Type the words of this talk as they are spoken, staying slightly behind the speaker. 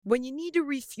When you need to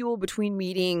refuel between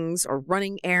meetings or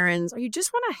running errands, or you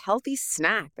just want a healthy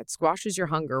snack that squashes your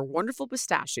hunger, Wonderful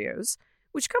Pistachios,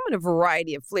 which come in a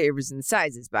variety of flavors and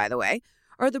sizes, by the way,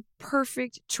 are the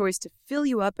perfect choice to fill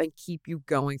you up and keep you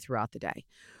going throughout the day.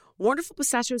 Wonderful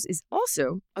Pistachios is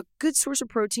also a good source of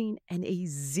protein and a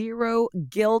zero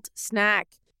guilt snack.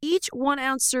 Each 1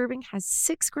 ounce serving has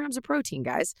 6 grams of protein,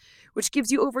 guys, which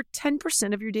gives you over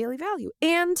 10% of your daily value.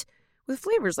 And with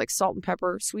flavors like salt and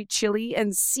pepper, sweet chili,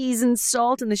 and seasoned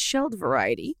salt in the shelled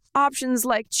variety. Options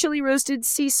like chili roasted,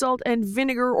 sea salt, and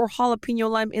vinegar or jalapeno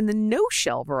lime in the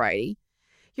no-shell variety.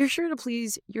 You're sure to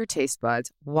please your taste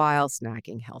buds while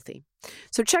snacking healthy.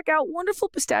 So check out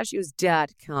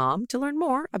wonderfulpistachios.com to learn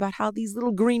more about how these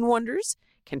little green wonders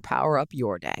can power up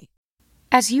your day.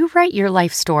 As you write your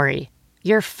life story,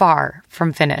 you're far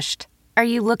from finished. Are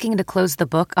you looking to close the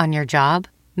book on your job?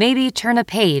 Maybe turn a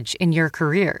page in your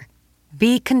career?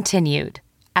 Be continued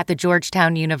at the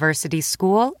Georgetown University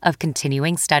School of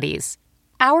Continuing Studies.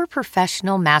 Our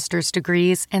professional master's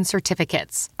degrees and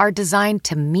certificates are designed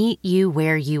to meet you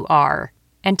where you are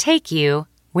and take you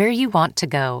where you want to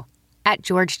go. At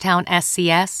Georgetown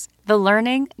SCS, the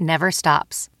learning never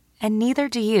stops, and neither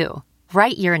do you.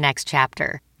 Write your next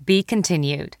chapter. Be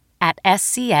continued at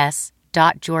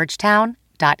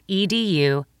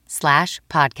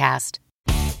scs.georgetown.edu/podcast.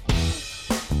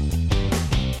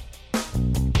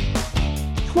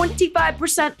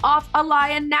 25% off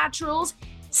Alaya Naturals,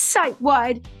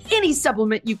 site-wide, any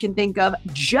supplement you can think of,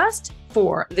 just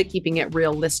for the Keeping It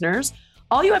Real listeners.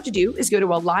 All you have to do is go to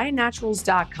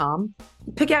AlayaNaturals.com,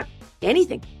 pick out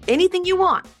anything you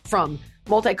want, from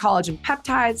multi-collagen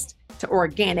peptides to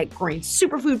organic grain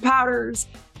superfood powders,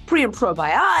 pre and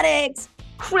probiotics,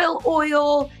 krill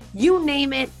oil, you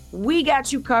name it, we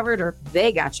got you covered, or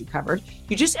they got you covered.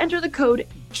 You just enter the code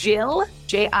JILL,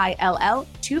 JILL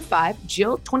 25,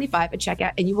 JILL 25 at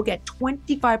checkout, and you will get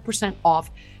 25%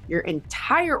 off your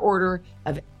entire order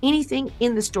of anything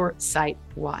in the store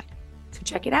site-wide. So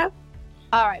check it out.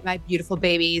 All right, my beautiful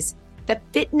babies. The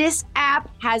fitness app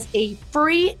has a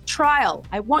free trial.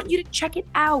 I want you to check it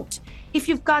out. If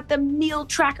you've got the meal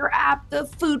tracker app, the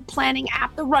food planning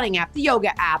app, the running app, the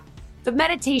yoga app, the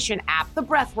meditation app, the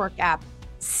breathwork app,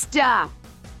 stop.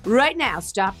 Right now,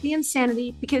 stop the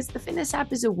insanity, because the fitness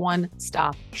app is a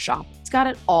one-stop shop. It's got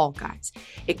it all, guys.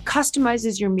 It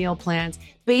customizes your meal plans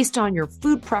based on your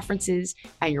food preferences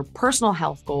and your personal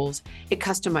health goals. It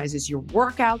customizes your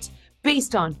workouts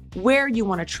based on where you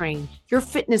want to train, your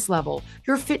fitness level,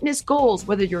 your fitness goals,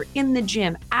 whether you're in the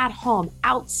gym, at home,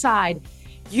 outside.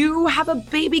 You have a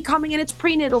baby coming in, it's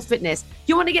prenatal fitness.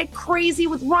 You want to get crazy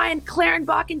with Ryan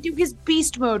Clarenbach and do his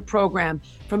Beast Mode program.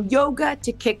 From yoga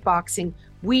to kickboxing,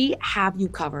 we have you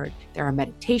covered. There are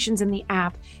meditations in the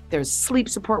app. There's sleep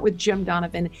support with Jim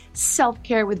Donovan,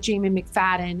 self-care with Jamie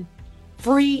McFadden.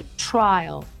 Free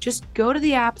trial. Just go to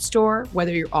the App Store,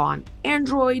 whether you're on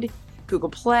Android, Google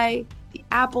Play, the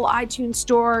Apple iTunes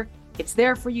Store. It's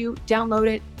there for you. Download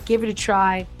it. Give it a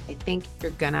try. I think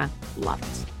you're gonna love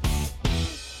it.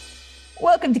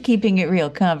 Welcome to Keeping It Real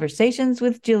Conversations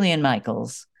with Jillian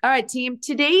Michaels. All right, team.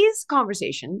 Today's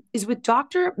conversation is with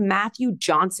Dr. Matthew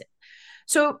Johnson.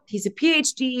 So he's a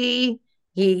PhD.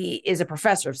 He is a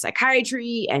professor of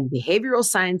psychiatry and behavioral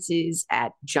sciences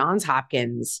at Johns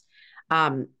Hopkins.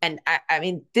 And I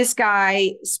mean, this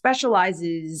guy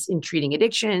specializes in treating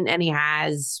addiction, and he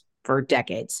has for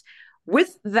decades.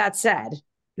 With that said,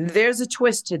 there's a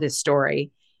twist to this story.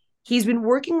 He's been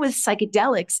working with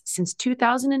psychedelics since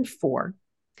 2004,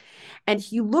 and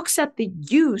he looks at the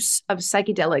use of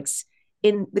psychedelics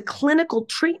in the clinical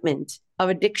treatment of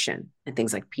addiction and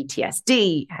things like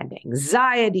PTSD and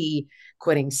anxiety,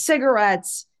 quitting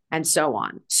cigarettes, and so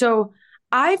on. So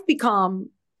I've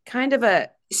become kind of a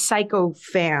psycho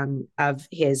fan of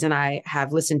his, and I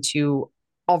have listened to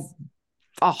a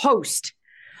host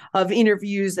of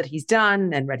interviews that he's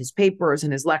done and read his papers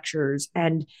and his lectures.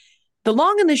 And the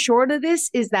long and the short of this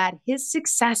is that his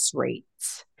success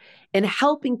rates in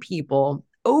helping people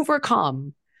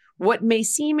overcome what may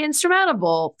seem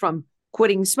insurmountable, from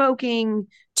quitting smoking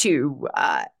to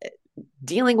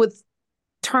dealing with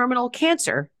terminal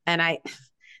cancer. And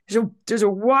there's a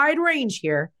wide range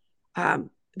here, but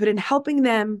in helping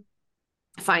them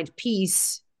find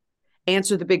peace,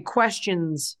 answer the big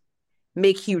questions,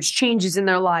 make huge changes in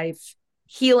their life,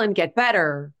 heal and get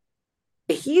better,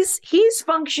 he's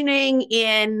functioning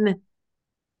in,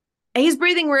 he's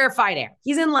breathing rarefied air.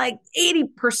 He's in like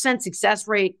 80% success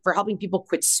rate for helping people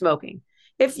quit smoking.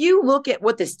 If you look at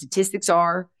what the statistics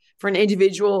are for an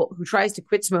individual who tries to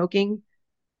quit smoking,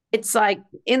 it's like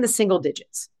in the single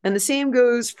digits. And the same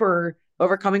goes for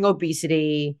overcoming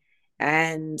obesity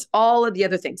and all of the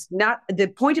other things. Not the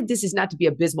point of this is not to be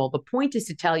abysmal. The point is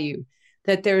to tell you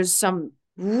that there's some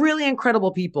really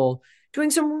incredible people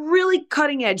doing some really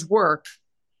cutting edge work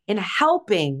in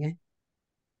helping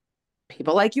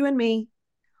people like you and me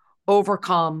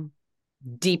overcome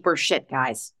deeper shit,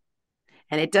 guys.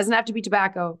 And it doesn't have to be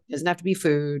tobacco. It doesn't have to be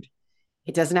food.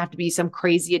 It doesn't have to be some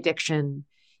crazy addiction.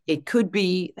 It could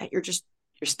be that you're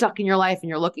stuck in your life and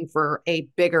you're looking for a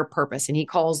bigger purpose. And he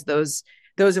calls those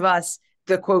of us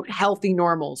the quote, healthy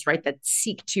normals, right? That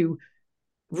seek to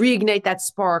reignite that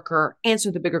spark or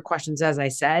answer the bigger questions, as I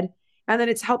said. And then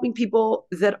it's helping people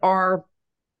that are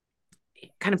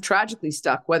kind of tragically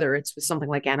stuck, whether it's with something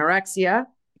like anorexia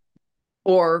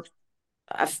or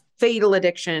a fatal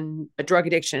addiction, a drug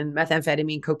addiction,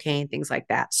 methamphetamine, cocaine, things like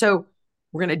that. So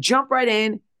we're going to jump right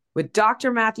in with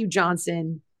Dr. Matthew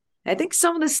Johnson. I think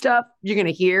some of the stuff you're going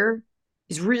to hear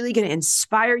is really going to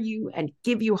inspire you and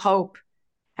give you hope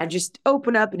and just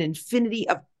open up an infinity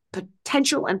of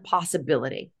potential and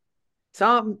possibility. So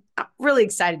I'm really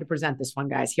excited to present this one,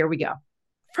 guys. Here we go.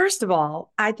 First of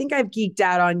all, I think I've geeked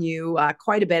out on you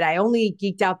quite a bit. I only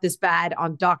geeked out this bad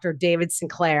on Dr. David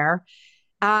Sinclair.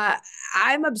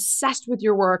 I'm obsessed with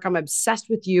your work. I'm obsessed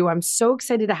with you. I'm so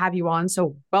excited to have you on.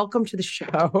 So welcome to the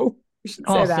show.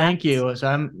 Oh, thank you. So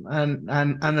I'm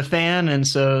a fan, and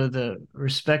so the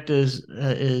respect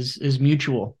is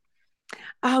mutual.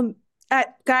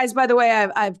 Guys, by the way,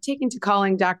 I've taken to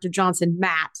calling Dr. Johnson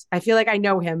Matt. I feel like I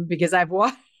know him because I've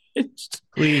watched.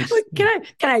 Please, can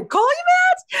I call you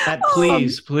Matt?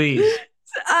 Please.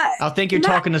 I'll think you're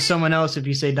talking to someone else if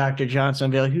you say Dr. Johnson.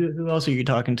 I'll be like, who else are you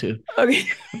talking to? Okay.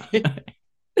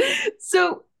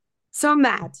 So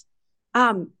Matt,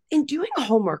 in doing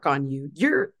homework on you,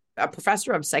 you're a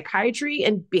professor of psychiatry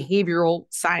and behavioral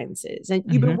sciences, and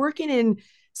you've been working in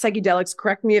psychedelics.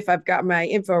 Correct me if I've got my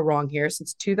info wrong here,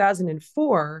 since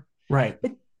 2004. Right.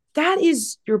 But that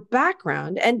is your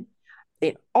background, and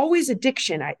always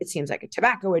addiction. It seems like a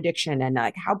tobacco addiction, and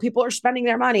like how people are spending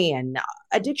their money, and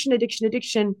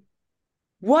addiction.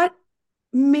 What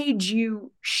made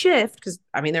you shift? Because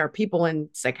I mean, there are people in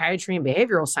psychiatry and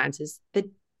behavioral sciences that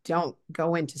don't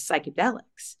go into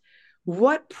psychedelics.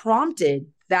 What prompted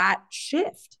that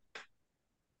shift?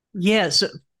 Yeah, so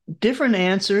different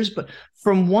answers, but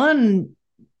from one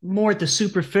more at the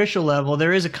superficial level,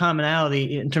 there is a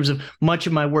commonality in terms of much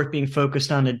of my work being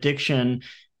focused on addiction.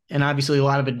 And obviously a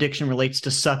lot of addiction relates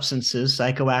to substances,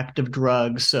 psychoactive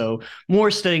drugs. So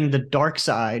more studying the dark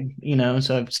side,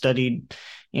 so I've studied,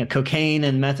 cocaine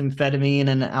and methamphetamine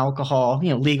and alcohol,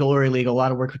 legal or illegal, a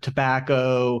lot of work with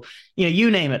tobacco, you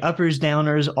name it, uppers,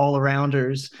 downers, all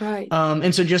arounders. Right.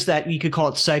 And so just that, you could call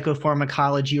it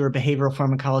psychopharmacology or behavioral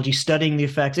pharmacology, studying the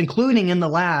effects, including in the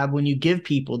lab when you give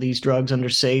people these drugs under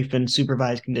safe and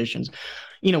supervised conditions,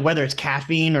 whether it's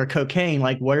caffeine or cocaine,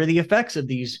 like what are the effects of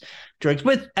these drugs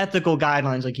with ethical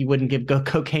guidelines? Like you wouldn't give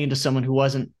cocaine to someone who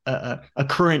wasn't a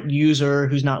current user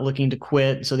who's not looking to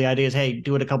quit. So the idea is, hey,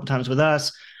 do it a couple times with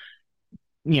us,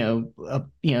 with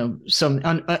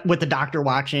the doctor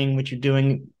watching, which you're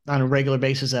doing on a regular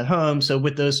basis at home. So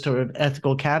with those sort of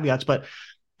ethical caveats, but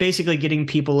basically getting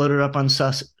people loaded up on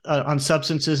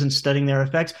substances and studying their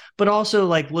effects, but also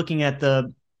like looking at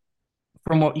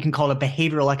from what you can call a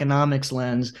behavioral economics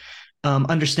lens,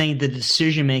 understanding the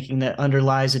decision-making that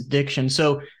underlies addiction.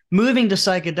 So moving to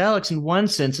psychedelics in one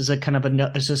sense is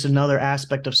is just another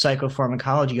aspect of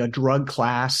psychopharmacology, a drug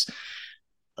class,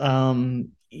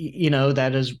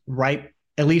 that is ripe,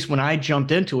 at least when I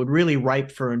jumped into it, really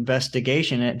ripe for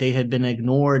investigation. They had been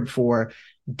ignored for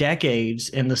decades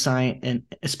in the science, and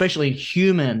especially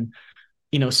human,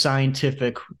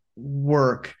 scientific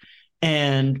work.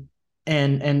 And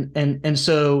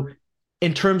so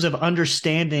in terms of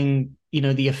understanding,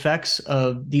 the effects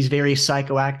of these various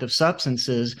psychoactive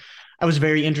substances, I was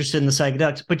very interested in the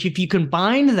psychedelics. But if you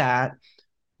combine that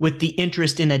with the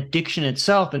interest in addiction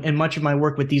itself, and much of my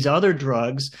work with these other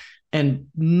drugs, and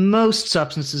most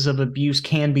substances of abuse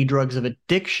can be drugs of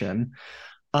addiction.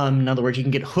 In other words, you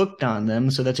can get hooked on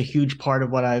them. So that's a huge part of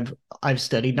what I've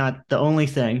studied, not the only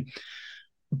thing.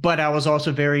 But I was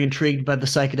also very intrigued by the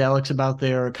psychedelics, about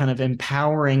their kind of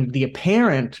empowering, the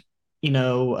apparent,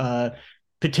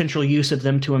 potential use of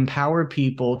them to empower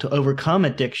people to overcome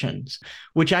addictions,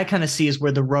 which I kind of see as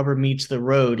where the rubber meets the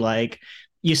road. Like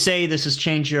you say, this has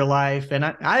changed your life, and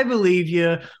I believe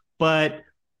you, but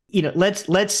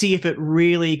let's see if it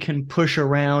really can push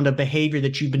around a behavior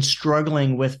that you've been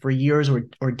struggling with for years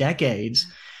or decades.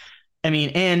 I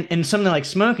mean, and something like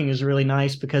smoking is really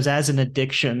nice because as an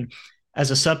addiction,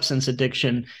 as a substance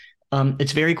addiction,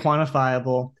 it's very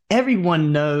quantifiable,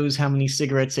 everyone knows how many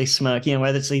cigarettes they smoke,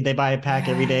 whether it's they buy a pack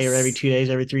every day or every 2 days,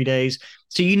 every 3 days.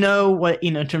 So what,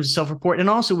 in terms of self-report. And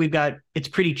also it's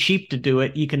pretty cheap to do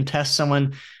it. You can test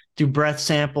someone through breath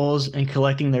samples and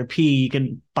collecting their pee. You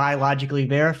can biologically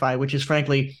verify, which is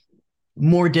frankly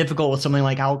more difficult with something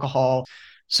like alcohol.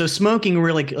 So smoking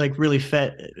really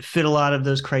fit a lot of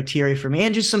those criteria for me,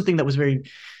 and just something that was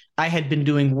I had been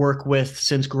doing work with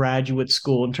since graduate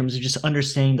school in terms of just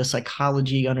understanding the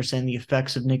psychology, understanding the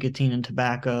effects of nicotine and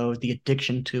tobacco, the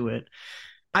addiction to it.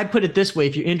 I put it this way: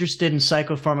 if you're interested in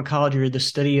psychopharmacology or the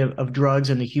study of drugs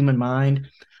and the human mind,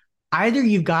 either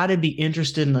you've got to be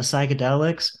interested in the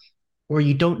psychedelics or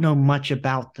you don't know much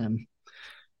about them.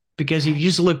 Because if you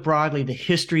just look broadly, the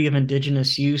history of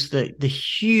indigenous use, the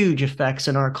huge effects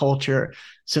in our culture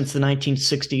since the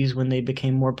 1960s when they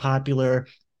became more popular,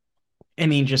 I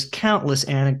mean, just countless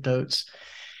anecdotes.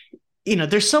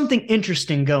 There's something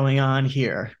interesting going on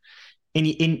here. And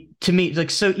to me,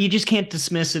 so you just can't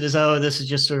dismiss it as, oh, this is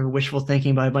just sort of wishful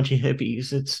thinking by a bunch of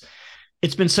hippies.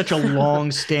 It's been such a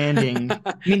long-standing,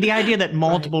 the idea that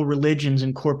multiple religions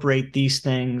incorporate these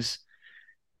things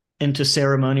into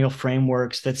ceremonial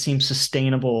frameworks that seem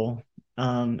sustainable.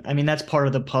 That's part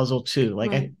of the puzzle too.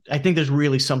 Right. I think there's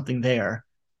really something there.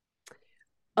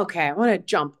 Okay, I want to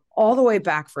jump all the way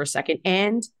back for a second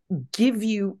and give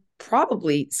you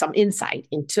probably some insight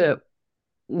into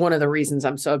one of the reasons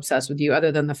I'm so obsessed with you,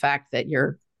 other than the fact that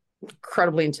you're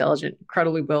incredibly intelligent,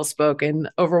 incredibly well-spoken,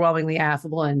 overwhelmingly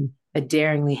affable, and a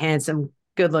daringly handsome,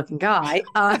 good-looking guy.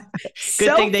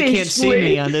 Good thing they can't see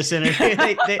me on this interview.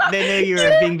 they know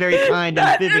you're being very kind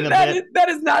and fibbing a bit. That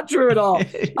is not true at all.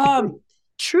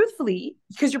 Truthfully,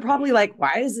 because you're probably like,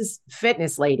 why is this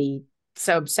fitness lady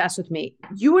so obsessed with me?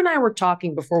 You and I were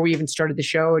talking before we even started the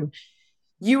show, and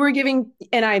you were giving,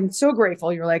 and I'm so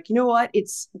grateful. You're like, you know what? It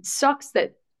sucks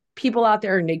that people out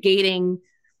there are negating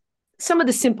some of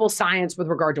the simple science with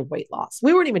regard to weight loss.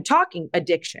 We weren't even talking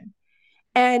addiction.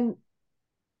 And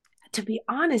to be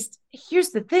honest,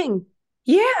 here's the thing.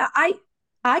 Yeah, I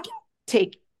can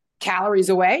take calories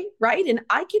away, right? And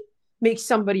I can make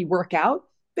somebody work out.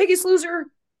 Biggest Loser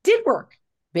did work.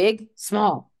 Big,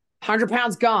 small, 100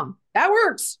 pounds gone. That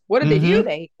works. What did they do?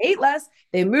 They ate less.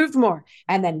 They moved more.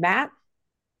 And then Matt,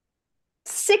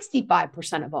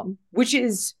 65% of them, which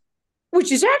is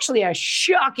actually a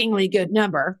shockingly good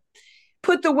number,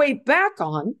 put the weight back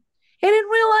on. And in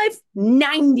real life,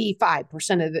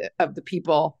 95% of the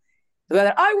people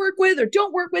that I work with or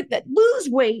don't work with that lose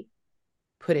weight,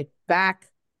 put it back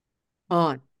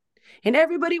on. And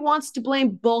everybody wants to blame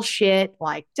bullshit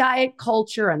like diet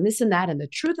culture and this and that. And the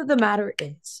truth of the matter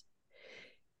is,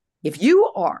 if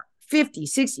you are 50,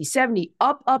 60, 70,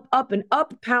 up and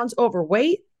up pounds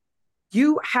overweight,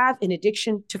 you have an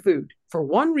addiction to food for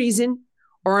one reason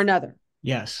or another.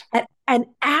 Yes. And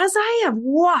as I have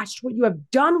watched what you have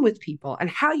done with people and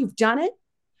how you've done it,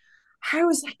 I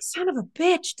was like, son of a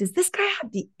bitch, does this guy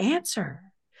have the answer?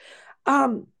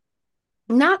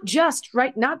 Not just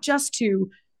to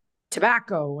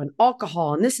tobacco and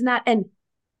alcohol and this and that. And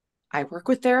I work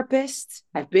with therapists.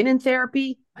 I've been in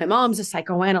therapy. My mom's a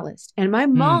psychoanalyst. And my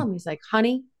mom is like,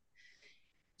 honey,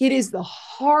 it is the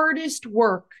hardest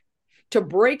work to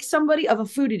break somebody of a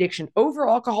food addiction over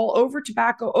alcohol, over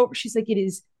tobacco, she's like, it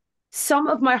is some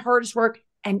of my hardest work.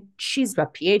 And she's a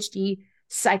PhD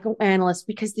psychoanalyst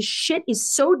because the shit is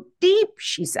so deep,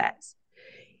 she says.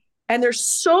 And they're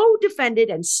so defended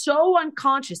and so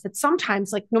unconscious that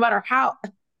sometimes, like, no matter how,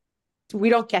 we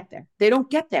don't get there. They don't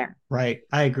get there. Right.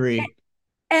 I agree.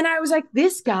 And I was like,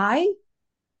 this guy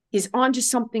is onto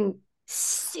something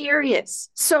serious.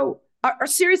 So, or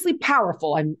seriously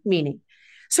powerful, I'm meaning.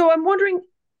 So I'm wondering,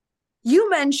 you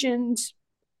mentioned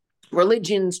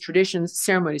religions, traditions,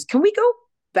 ceremonies. Can we go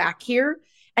back here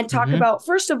and talk about,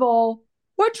 first of all,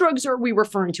 what drugs are we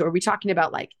referring to? Are we talking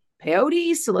about like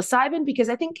peyote, psilocybin? Because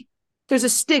I think there's a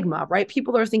stigma, right?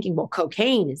 People are thinking, well,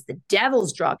 cocaine is the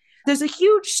devil's drug. There's a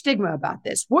huge stigma about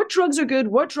this. What drugs are good?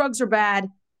 What drugs are bad?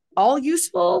 All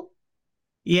useful?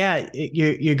 Yeah,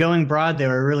 you're going broad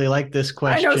there. I really like this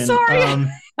question. I know,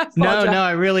 sorry. No,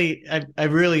 I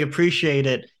really appreciate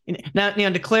it. Now,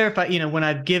 to clarify, when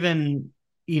I've given,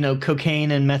 cocaine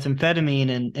and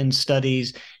methamphetamine in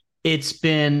studies, it's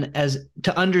been as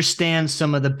to understand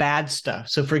some of the bad stuff.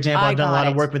 So, for example, I've done a lot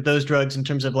of work with those drugs in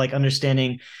terms of like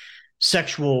understanding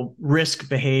sexual risk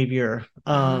behavior.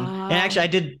 And actually, I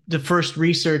did the first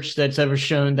research that's ever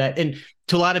shown that, and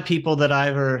to a lot of people that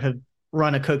either have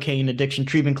run a cocaine addiction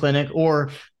treatment clinic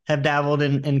or have dabbled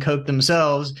in coke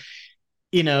themselves,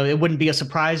 it wouldn't be a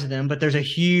surprise to them, but there's a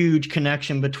huge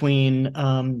connection between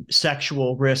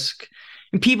sexual risk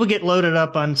And people get loaded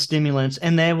up on stimulants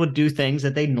and they will do things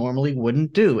that they normally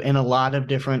wouldn't do in a lot of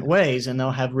different ways. And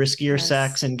they'll have riskier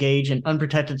sex, engage in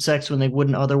unprotected sex when they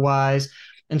wouldn't otherwise.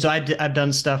 And so I've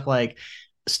done stuff like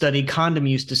study condom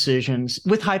use decisions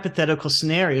with hypothetical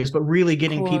scenarios, but really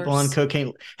getting people on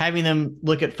cocaine, having them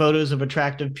look at photos of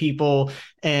attractive people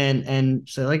and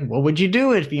say, like, what would you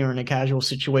do if you're in a casual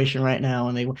situation right now?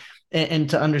 And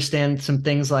to understand some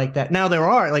things like that. Now there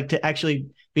are, like, to actually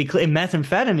be clear,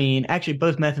 methamphetamine, actually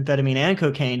both methamphetamine and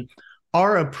cocaine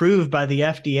are approved by the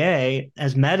FDA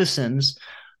as medicines.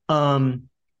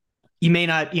 You may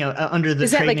not, under the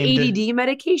is that trade like name, ADD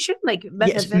medication? Like methamphetamine?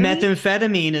 Yes,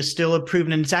 methamphetamine is still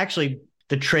approved, and it's actually,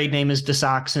 the trade name is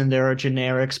Desoxyn. There are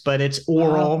generics, but it's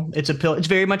oral. Wow. It's a pill. It's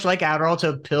very much like Adderall. It's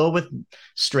a pill with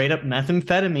straight up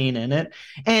methamphetamine in it.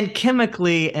 And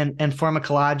chemically and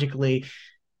pharmacologically,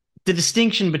 the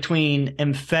distinction between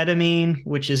amphetamine,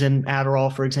 which is in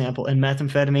Adderall, for example, and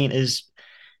methamphetamine is,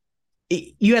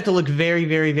 you have to look very,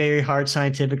 very, very hard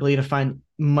scientifically to find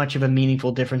much of a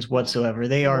meaningful difference whatsoever.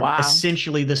 They are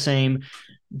essentially the same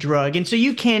drug. And so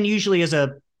you can usually, as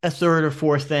a third or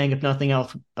fourth thing, if nothing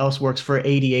else works for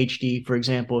ADHD, for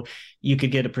example, you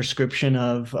could get a prescription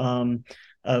of oral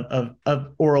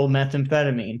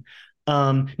methamphetamine.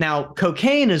 Now,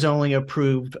 cocaine is only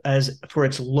approved for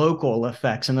its local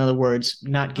effects. In other words,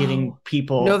 not getting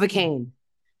people Novocaine.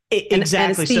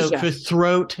 Exactly. Anesthesia. So for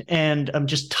throat and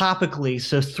just topically,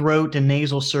 so throat and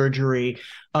nasal surgery,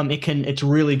 it's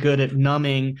really good at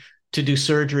numbing to do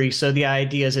surgery. So the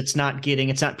idea is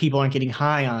people aren't getting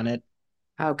high on it.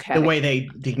 Okay. The way they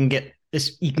can get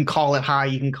this, you can call it high,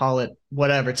 you can call it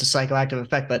whatever. It's a psychoactive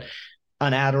effect, but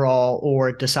on Adderall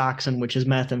or Desoxyn, which is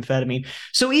methamphetamine.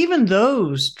 So even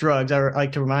those drugs, I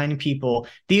like to remind people,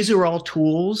 these are all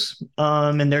tools,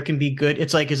 and there can be good.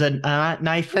 It's like, is a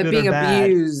knife good being or bad?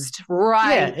 Abused,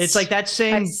 right? Yeah, it's like that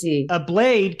same. A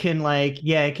blade can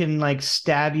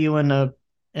stab you in an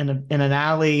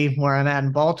alley where I'm at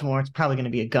in Baltimore. It's probably going to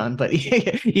be a gun, but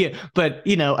yeah. But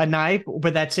a knife,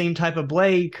 but that same type of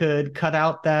blade could cut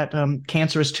out that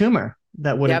cancerous tumor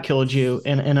that would have killed you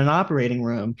in an operating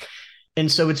room. And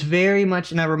so it's very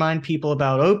much, and I remind people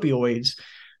about opioids.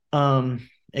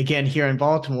 Again, here in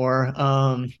Baltimore,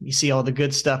 you see all the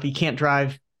good stuff. You can't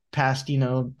drive past,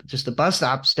 just the bus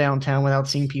stops downtown without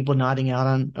seeing people nodding out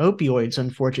on opioids.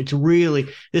 Unfortunately,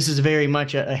 this is very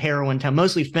much a heroin town,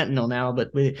 mostly fentanyl now,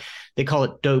 but they call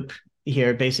it dope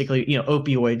here, basically,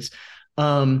 opioids.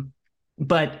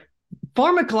 But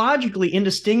pharmacologically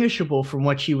indistinguishable from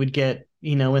what you would get,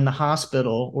 in the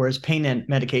hospital or as pain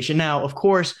medication. Now, of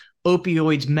course,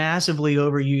 opioids massively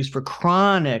overused for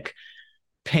chronic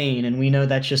pain, and we know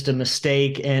that's just a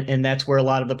mistake, and that's where a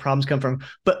lot of the problems come from.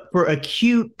 But for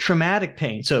acute traumatic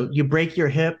pain, so you break your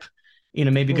hip,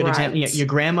 maybe a good example, your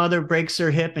grandmother breaks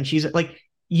her hip, and she's like,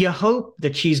 you hope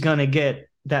that she's going to get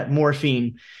that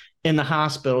morphine in the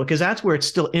hospital, because that's where it's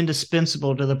still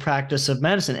indispensable to the practice of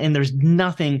medicine, and there's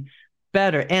nothing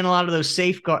better. And a lot of those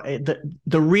safeguard,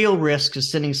 the real risk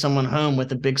is sending someone home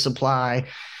with a big supply,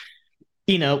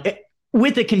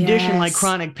 with a condition like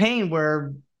chronic pain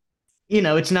where,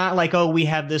 it's not like, oh, we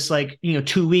have this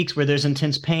 2 weeks where there's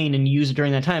intense pain and you use it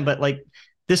during that time. But like,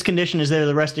 this condition is there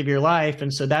the rest of your life.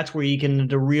 And so that's where you get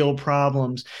into real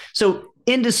problems. So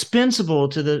indispensable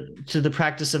to the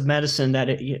practice of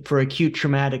medicine for acute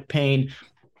traumatic pain.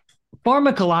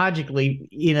 Pharmacologically,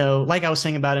 like I was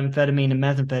saying about amphetamine and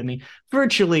methamphetamine,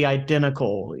 virtually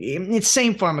identical. It's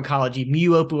same pharmacology,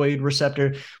 mu opioid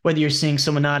receptor, whether you're seeing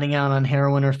someone nodding out on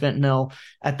heroin or fentanyl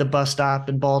at the bus stop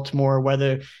in Baltimore,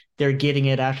 whether they're getting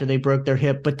it after they broke their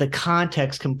hip, but the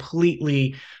context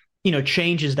completely,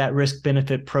 changes that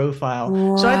risk-benefit profile.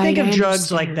 Right, so I think of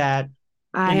drugs like that.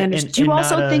 I understand. Do you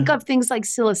also think of things like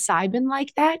psilocybin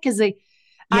like that? Because I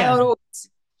don't know.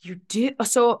 You do.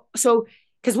 So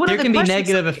because there can be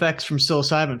negative effects from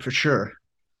psilocybin for sure.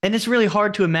 And it's really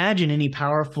hard to imagine any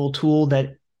powerful tool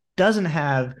that doesn't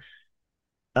have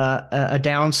a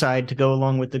downside to go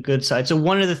along with the good side. So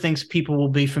one of the things people will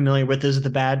be familiar with is the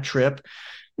bad trip.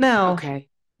 Now,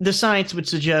 the science would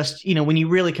suggest, when you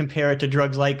really compare it to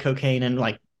drugs like cocaine and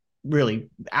like really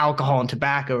alcohol and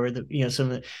tobacco or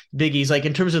some of the biggies, like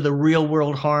in terms of the real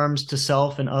world harms to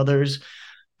self and others,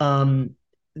 that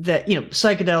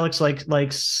psychedelics like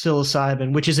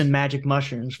psilocybin, which is in magic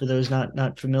mushrooms for those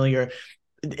not familiar,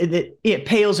 it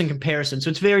pales in comparison.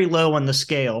 So it's very low on the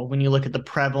scale when you look at the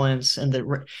prevalence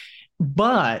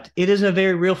but it is a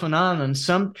very real phenomenon.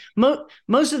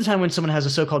 Most of the time when someone has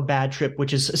a so-called bad trip,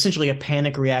 which is essentially a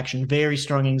panic reaction, very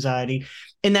strong anxiety,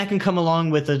 and that can come along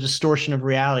with a distortion of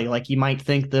reality. Like you might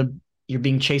think you're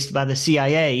being chased by the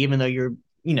CIA, even though you're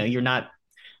not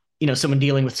someone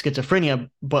dealing with schizophrenia,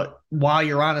 but while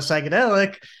you're on a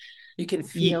psychedelic, you can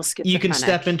feel you can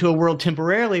step into a world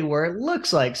temporarily where it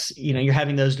looks like, you're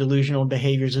having those delusional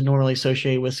behaviors that normally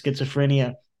associated with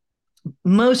schizophrenia.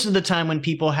 Most of the time when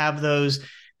people have those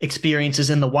experiences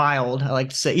in the wild, I like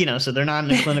to say, so they're not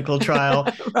in a clinical trial,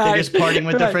 right. They're just partying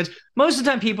with their friends. Most of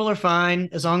the time people are fine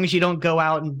as long as you don't go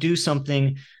out and do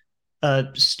something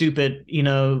stupid, we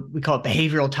call it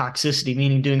behavioral toxicity,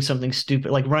 meaning doing something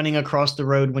stupid, like running across the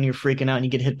road when you're freaking out and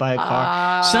you get hit by a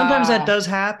car. Sometimes that does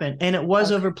happen. And it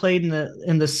was overplayed in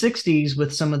the 60s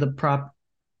with some of the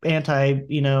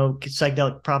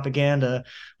psychedelic propaganda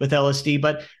with LSD.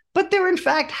 But there, in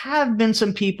fact, have been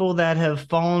some people that have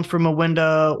fallen from a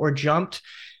window or jumped.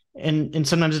 And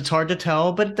sometimes it's hard to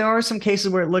tell, but there are some cases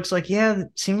where it looks like, it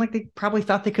seemed like they probably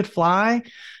thought they could fly.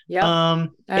 Yeah,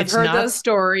 I've heard those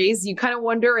stories. You kind of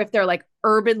wonder if they're like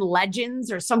urban legends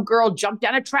or some girl jumped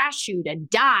down a trash chute and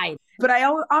died. But I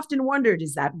often wondered,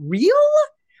 is that real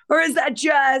or is that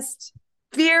just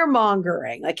fear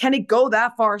mongering? Like, can it go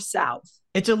that far south?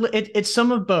 It's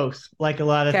some of both, like a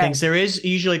lot of things. There is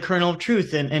usually a kernel of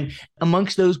truth. And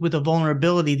amongst those with a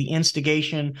vulnerability, the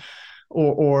instigation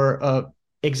or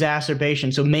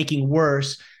exacerbation, so making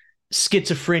worse,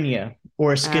 schizophrenia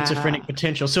or a schizophrenic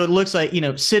potential. So it looks like,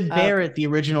 Syd Barrett, the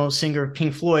original singer of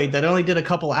Pink Floyd, that only did a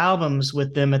couple albums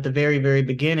with them at the very, very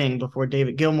beginning before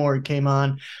David Gilmour came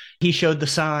on. He showed the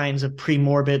signs of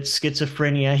premorbid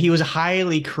schizophrenia. He was a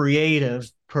highly creative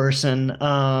person,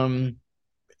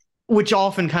 which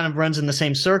often kind of runs in the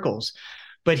same circles.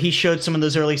 But he showed some of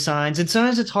those early signs. And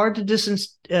sometimes it's hard to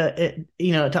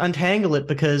to untangle it,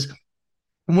 because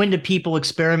when do people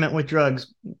experiment with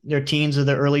drugs? Their teens or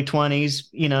their early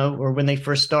 20s, or when they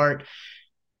first start.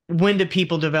 When do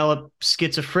people develop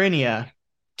schizophrenia?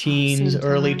 Teens,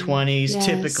 early 20s, yes.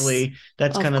 Typically.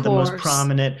 That's kind of the most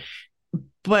prominent.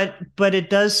 But it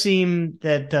does seem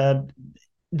that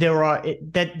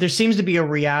there seems to be a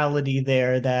reality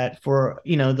there that for,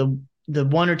 the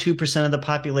 1 or 2% of the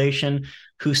population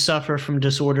who suffer from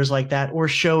disorders like that or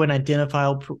show an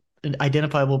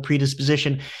identifiable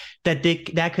predisposition,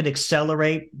 that could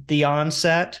accelerate the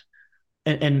onset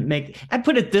and make. I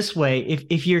put it this way: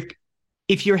 if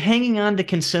you're hanging on to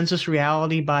consensus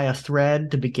reality by a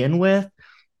thread to begin with,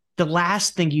 the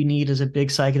last thing you need is a big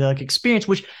psychedelic experience.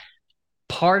 Which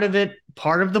part of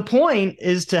the point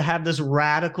is to have this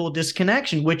radical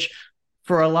disconnection, which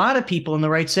for a lot of people in the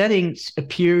right settings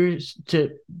appears to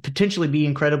potentially be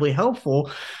incredibly helpful.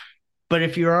 But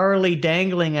if you're already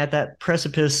dangling at that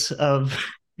precipice of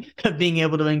being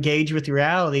able to engage with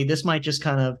reality, this might just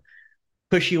kind of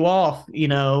push you off,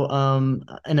 in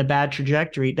a bad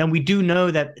trajectory. Then we do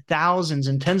know that thousands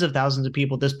and tens of thousands of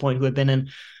people at this point who have been in,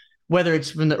 whether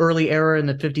it's from the early era in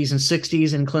the 50s and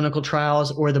 60s in clinical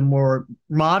trials or the more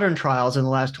modern trials in the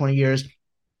last 20 years,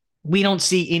 we don't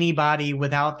see anybody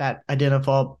without that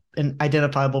identifiable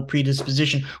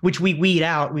predisposition, which we weed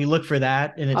out. We look for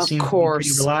that, and it seems to be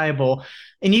pretty reliable.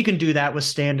 And you can do that with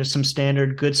some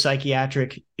standard good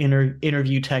psychiatric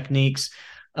interview techniques,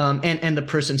 and the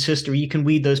person's history. You can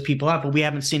weed those people out, but we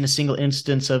haven't seen a single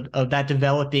instance of that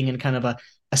developing in kind of a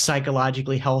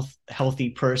psychologically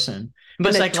healthy person.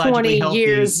 But in the 20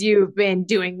 years you've been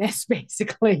doing this,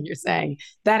 basically, you're saying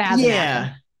that hasn't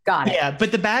happened. Got it. Yeah,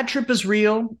 but the bad trip is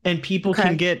real, and people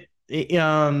can get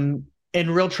in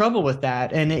real trouble with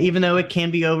that. And even though it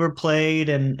can be overplayed,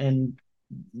 and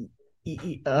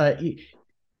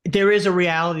there is a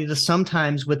reality to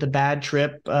sometimes with the bad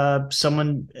trip,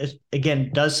 someone again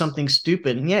does something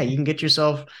stupid, and you can get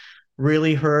yourself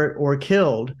really hurt or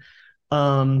killed.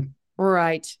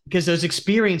 Right. Because those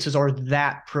experiences are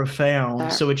that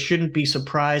profound. So it shouldn't be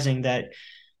surprising that,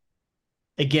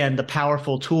 again, the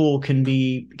powerful tool can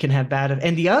have bad.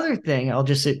 And the other thing I'll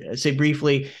just say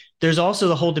briefly, there's also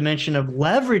the whole dimension of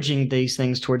leveraging these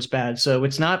things towards bad. So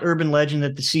it's not urban legend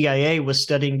that the CIA was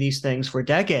studying these things for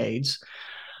decades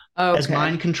as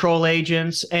mind control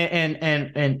agents and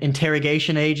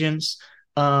interrogation agents,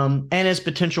 and as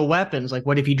potential weapons. Like,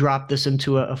 what if you drop this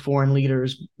into a foreign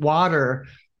leader's water,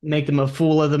 make them a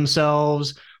fool of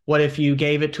themselves? What if you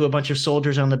gave it to a bunch of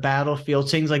soldiers on the battlefield?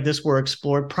 Things like this were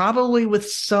explored, probably with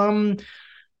some.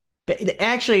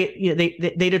 Actually,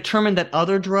 they determined that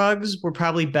other drugs were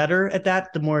probably better at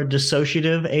that. The more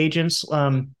dissociative agents,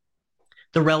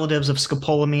 the relatives of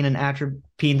scopolamine and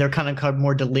atropine, they're kind of called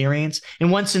more deliriants. In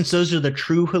one sense, those are the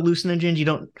true hallucinogens. You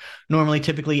don't normally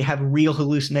typically have real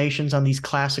hallucinations on these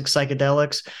classic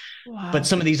psychedelics. Wow. But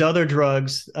some of these other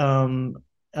drugs,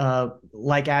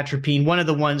 like atropine, one of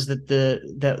the ones that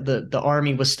the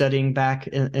Army was studying back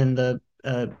in the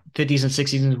 50s and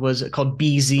 60s was called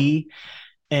BZ.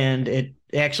 and it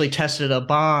actually tested a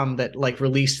bomb that like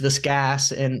released this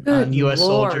gas and Good on U.S.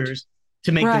 Lord. soldiers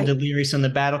to make them Right. delirious on the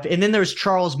battlefield. And then there was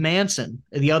Charles Manson,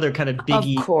 the other kind of Of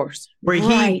biggie, course. where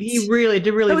Right. he really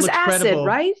did really That was look acid, credible.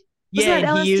 right? Was Yeah, that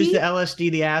and he used LSD? the LSD,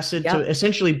 the acid, Yep. to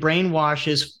essentially brainwash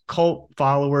his cult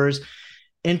followers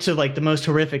into like the most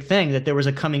horrific thing, that there was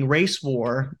a coming race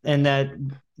war and that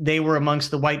they were amongst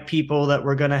the white people that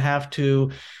were going to have to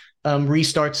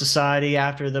restart society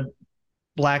after the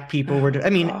black people were. I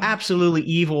mean, God. absolutely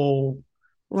evil,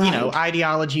 Right.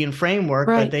 ideology and framework.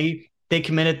 Right. But they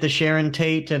committed the Sharon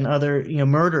Tate and other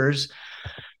murders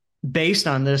based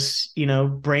on this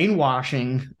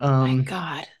brainwashing. My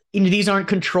God. These aren't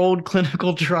controlled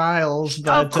clinical trials,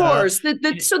 but Of course. So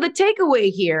the takeaway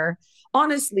here,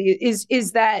 honestly,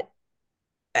 is that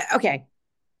okay,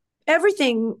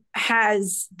 everything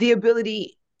has the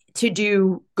ability to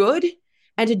do good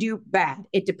and to do bad.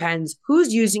 It depends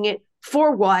who's using it,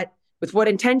 for what, with what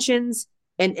intentions,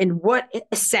 and what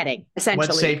setting, essentially.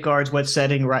 what safeguards, what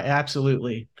setting, right?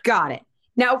 Absolutely. Got it.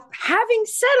 Now, having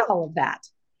said all of that,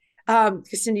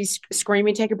 because Cindy's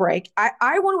screaming, take a break.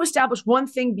 I want to establish one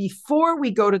thing before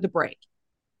we go to the break.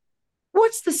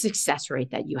 What's the success rate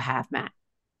that you have, Matt?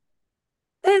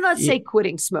 And let's say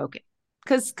quitting smoking,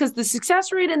 because the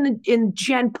success rate in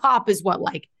Gen Pop is what,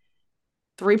 like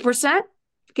 3%,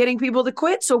 getting people to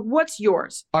quit. So what's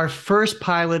yours? Our first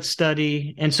pilot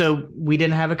study, and so we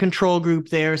didn't have a control group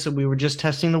there, so we were just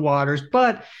testing the waters,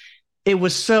 but it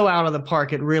was so out of the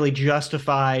park, it really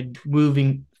justified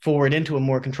moving forward into a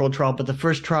more controlled trial. But the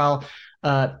first trial,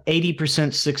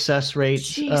 80% success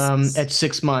rate at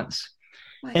 6 months.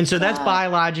 And so that's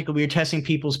biological. We were testing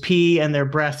people's pee and their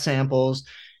breath samples,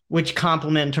 which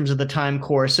complement in terms of the time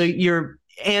course. So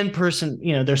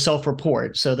their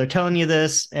self-report. So they're telling you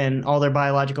this, and all their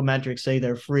biological metrics say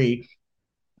they're free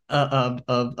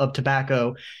of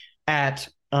tobacco at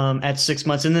 6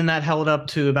 months. And then that held up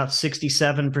to about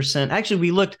 67%. Actually,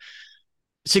 we looked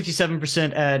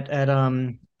 67%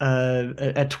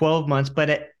 at 12 months,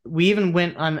 but we even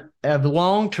went on a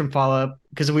long-term follow-up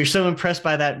because we were so impressed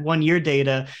by that 1 year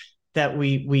data that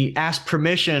we asked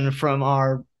permission from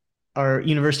our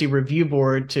university review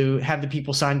board to have the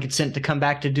people sign consent to come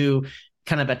back to do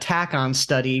kind of a tack-on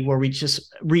study where we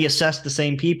just reassess the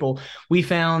same people. We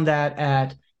found that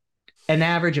at an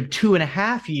average of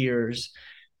 2.5 years,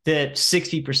 that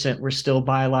 60% were still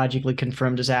biologically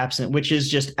confirmed as absent, which is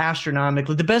just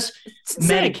astronomically the best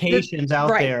medications out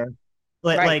there.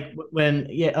 Like when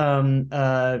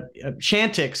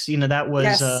Chantix, that was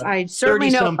yes, I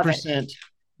certainly know %.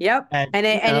 Yep, and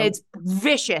it's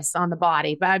vicious on the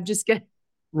body. But I'm just gonna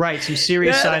some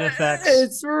serious side effects.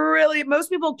 It's really,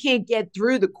 most people can't get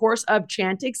through the course of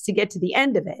Chantix to get to the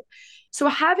end of it. So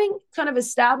having kind of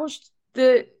established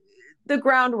the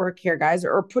groundwork here, guys,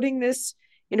 or putting this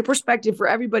into perspective for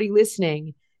everybody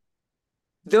listening,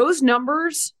 those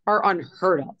numbers are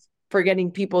unheard of for getting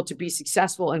people to be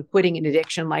successful in quitting an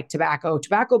addiction like tobacco.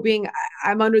 Tobacco being,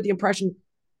 I'm under the impression,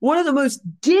 one of the most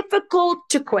difficult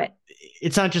to quit.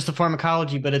 It's not just the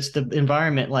pharmacology, but it's the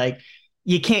environment. Like,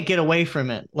 you can't get away from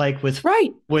it, like with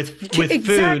food.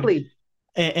 Exactly.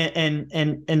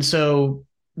 And so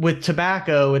with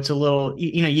tobacco, it's a little,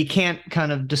 you can't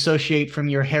kind of dissociate from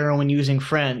your heroin using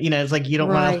friend. It's like you don't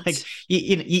want to, like,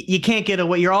 you can't get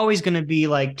away. You're always going to be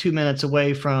like 2 minutes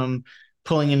away from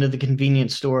pulling into the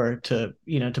convenience store to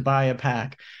buy a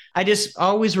pack. I just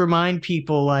always remind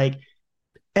people, like,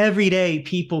 every day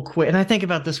people quit. And I think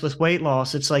about this with weight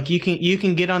loss. It's like you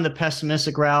can get on the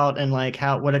pessimistic route and like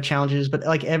what a challenge it is, but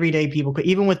like every day people quit.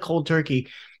 Even with cold turkey,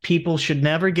 people should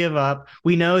never give up.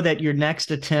 We know that your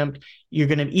next attempt, you're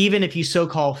going to, even if you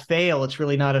so-called fail, it's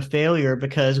really not a failure,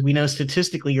 because we know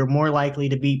statistically you're more likely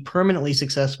to be permanently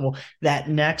successful that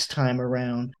next time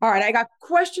around. All right. I got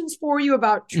questions for you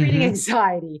about treating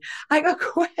anxiety. I got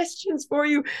questions for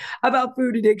you about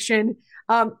food addiction.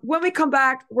 When we come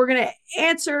back, we're going to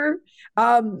answer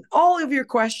all of your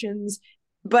questions.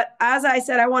 But as I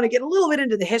said, I want to get a little bit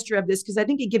into the history of this because I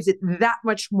think it gives it that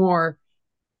much more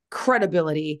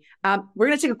credibility. We're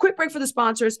going to take a quick break for the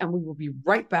sponsors, and we will be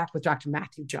right back with Dr.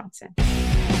 Matthew Johnson.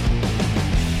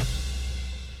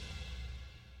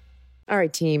 All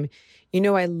right, team.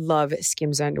 I love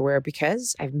Skims underwear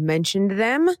because I've mentioned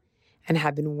them and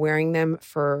have been wearing them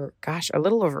for, a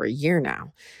little over a year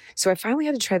now. So I finally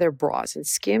had to try their bras, and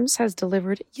Skims has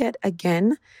delivered yet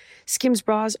again. Skims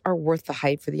bras are worth the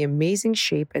hype for the amazing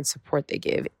shape and support they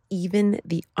give. Even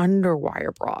the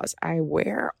underwire bras I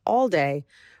wear all day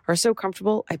are so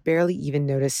comfortable, I barely even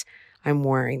notice I'm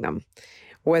wearing them.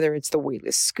 Whether it's the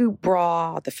weightless scoop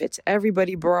bra, the Fits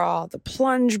Everybody bra, the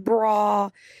plunge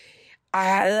bra,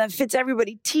 That fits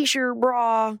everybody. T-shirt,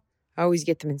 bra. I always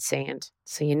get them in sand,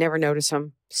 so you never notice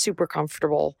them. Super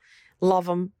comfortable. Love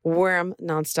them. Wear them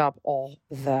nonstop all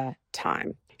the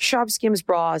time. Shop Skims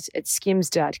bras at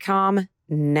skims.com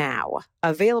now.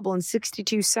 Available in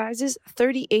 62 sizes,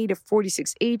 38 to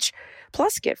 46 each.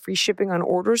 Plus, get free shipping on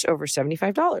orders over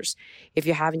 $75. If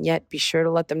you haven't yet, be sure to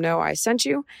let them know I sent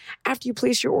you. After you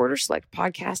place your order, select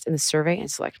podcast in the survey and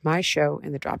select my show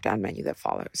in the drop-down menu that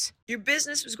follows. Your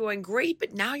business was going great,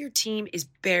 but now your team is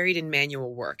buried in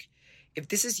manual work. If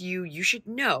this is you, you should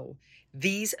know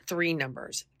these three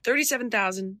numbers.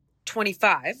 37,000,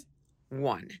 25,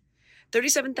 1.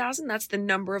 37,000, that's the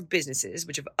number of businesses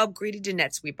which have upgraded to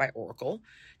NetSuite by Oracle.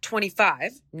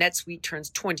 25, NetSuite turns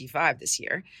 25 this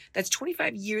year. That's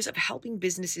 25 years of helping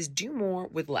businesses do more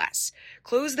with less.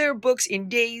 Close their books in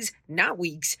days, not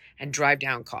weeks, and drive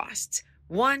down costs.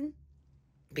 1,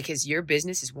 because your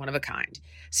business is one of a kind.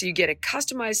 So you get a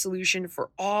customized solution for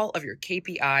all of your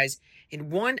KPIs in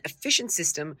one efficient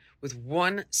system with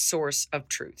one source of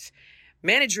truth.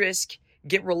 Manage risk,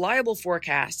 get reliable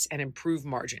forecasts, and improve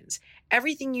margins.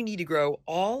 Everything you need to grow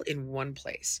all in one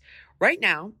place. Right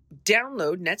now,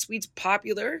 download NetSuite's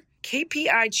popular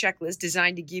KPI checklist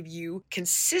designed to give you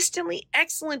consistently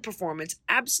excellent performance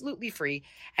absolutely free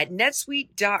at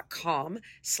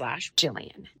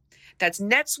netsuite.com/Jillian. That's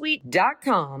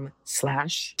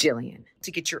netsuite.com/Jillian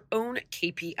to get your own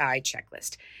KPI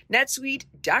checklist.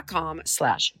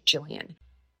 netsuite.com/Jillian.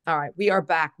 All right, we are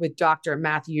back with Dr.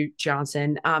 Matthew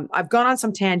Johnson. I've gone on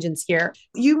some tangents here.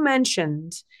 You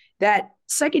mentioned that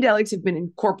psychedelics have been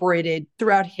incorporated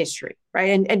throughout history,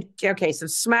 right? And okay, so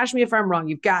smash me if I'm wrong.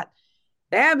 You've got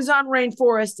the Amazon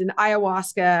rainforest and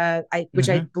ayahuasca, which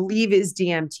I believe is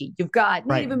DMT. You've got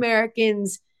Native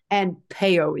Americans and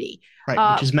peyote.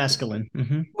 Right, which is mescaline.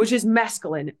 Mm-hmm. Which is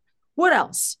mescaline. What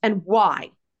else and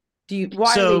why?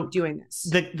 Why are they doing this?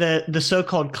 The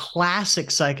so-called classic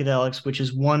psychedelics, which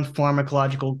is one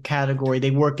pharmacological category,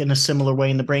 they work in a similar way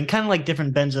in the brain, kind of like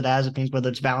different benzodiazepines, whether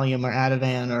it's Valium or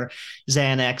Ativan or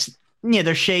Xanax. Yeah,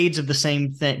 they're shades of the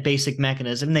same basic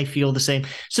mechanism. They feel the same.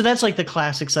 So that's like the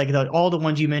classic psychedelic. All the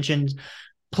ones you mentioned,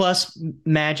 plus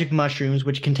magic mushrooms,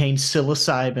 which contain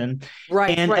psilocybin,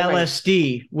 and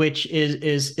LSD, which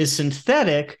is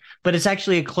synthetic, but it's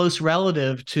actually a close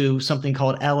relative to something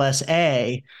called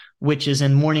LSA, which is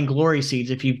in morning glory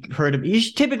seeds. If you've heard of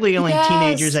it, typically only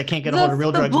teenagers that can't get a hold of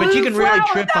real drugs, but you can really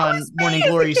trip on morning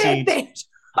glory seeds.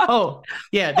 Oh,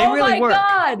 yeah, they really work. Oh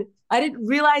my God. I didn't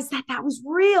realize that was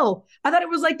real. I thought it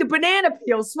was like the banana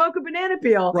peel, smoke a banana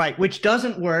peel. Right, which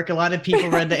doesn't work. A lot of people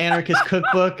read the Anarchist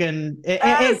Cookbook, and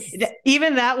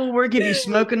even that will work if you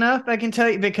smoke enough, I can tell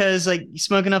you, because like you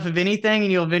smoke enough of anything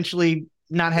and you'll eventually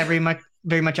not have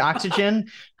very much oxygen.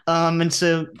 And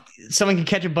so someone can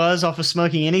catch a buzz off of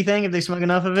smoking anything if they smoke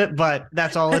enough of it, but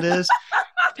that's all it is.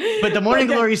 But the morning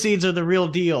glory seeds are the real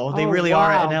deal. They really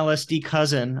are an LSD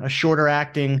cousin, a shorter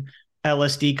acting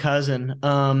LSD cousin.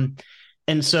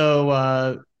 And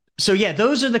so yeah,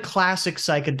 those are the classic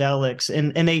psychedelics,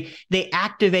 and they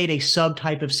activate a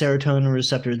subtype of serotonin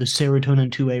receptor, the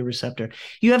serotonin 2A receptor.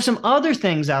 You have some other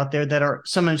things out there that are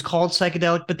sometimes called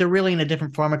psychedelic, but they're really in a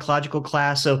different pharmacological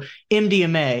class. So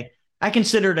MDMA, I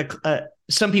consider it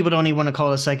some people don't even want to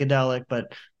call it a psychedelic,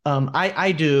 but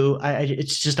I do.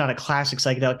 It's just not a classic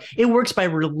psychedelic. It works by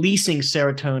releasing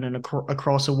serotonin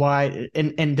across a wide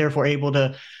and therefore able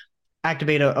to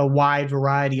activate a wide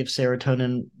variety of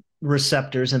serotonin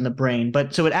receptors in the brain.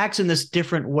 But so it acts in this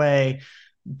different way,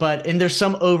 and there's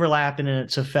some overlap in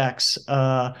its effects.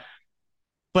 But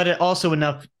it also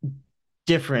enough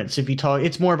difference. If you talk,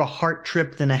 it's more of a heart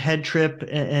trip than a head trip.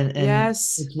 And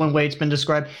yes, it's one way it's been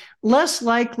described. Less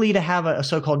likely to have a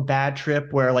so-called bad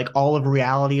trip where like all of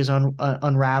reality is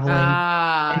unraveling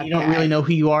and you don't really know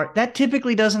who you are. That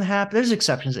typically doesn't happen. There's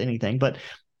exceptions to anything, but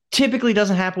typically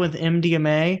doesn't happen with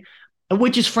MDMA,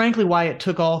 which is frankly why it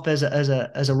took off as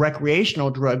a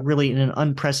recreational drug, really in an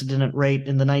unprecedented rate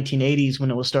in the 1980s when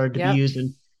it was started to be used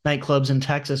in nightclubs in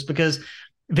Texas, because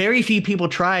very few people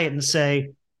try it and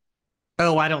say,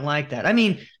 oh, I don't like that. I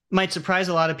mean, might surprise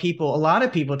a lot of people. A lot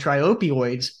of people try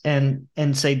opioids and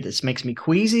say, this makes me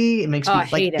queasy. It makes me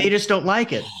like, they just don't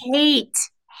like it. Hate.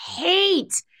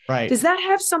 Right. Does that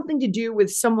have something to do with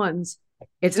someone's,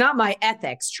 it's not my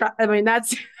ethics. I mean,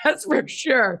 that's for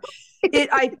sure.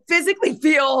 I physically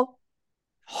feel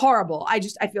horrible. I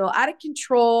feel out of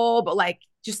control, but I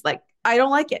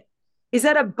don't like it. Is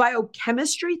that a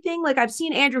biochemistry thing? Like I've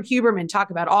seen Andrew Huberman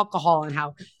talk about alcohol and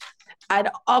how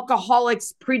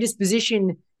alcoholics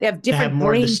predisposition, they have different more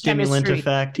brain of the stimulant chemistry.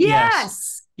 effect.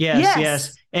 Yes.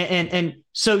 Yes. And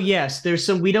so, yes, there's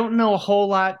some, we don't know a whole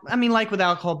lot. I mean, like with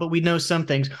alcohol, but we know some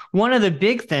things. One of the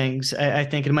big things I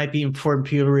think it might be important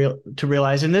for you to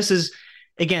realize, and this is,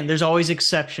 again, there's always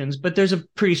exceptions, but there's a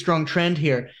pretty strong trend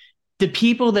here. The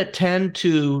people that tend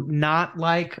to not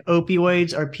like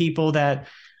opioids are people that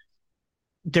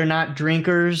they're not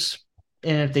drinkers.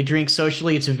 And if they drink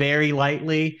socially, it's very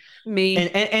lightly. Me.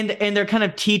 And they're kind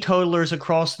of teetotalers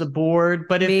across the board.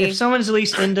 But if someone's at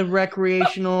least into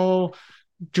recreational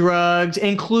drugs,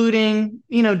 including,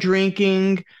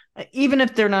 drinking, even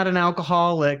if they're not an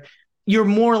alcoholic, you're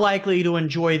more likely to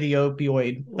enjoy the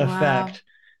opioid effect.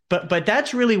 But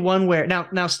that's really one where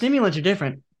now stimulants are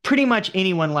different. Pretty much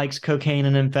anyone likes cocaine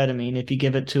and amphetamine if you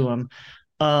give it to them.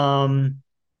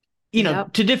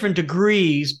 To different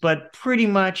degrees, but pretty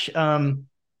much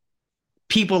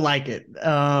people like it.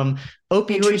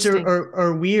 Opioids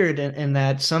are weird in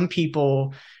that some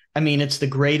people, I mean, it's the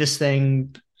greatest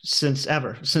thing since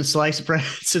sliced bread,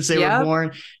 since they were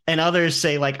born. And others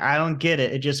say, like, I don't get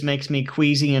it. It just makes me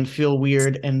queasy and feel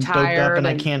weird and doped up and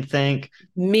I can't think.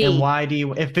 And why do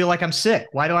you feel like I'm sick?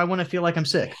 Why do I want to feel like I'm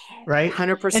sick? Right?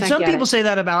 100%. And some people say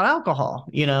that about alcohol,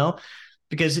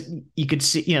 because you could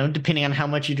see, depending on how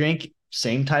much you drink,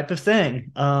 same type of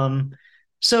thing.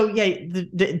 So yeah,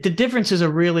 the differences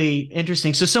are really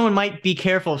interesting. So someone might be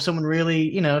careful if someone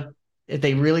really, if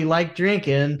they really like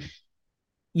drinking,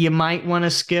 you might want to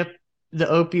skip the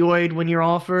opioid when you're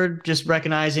offered, just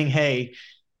recognizing, hey,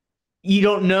 you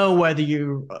don't know whether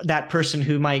you're that person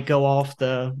who might go off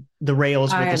the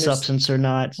rails with the substance or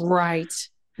not. Right.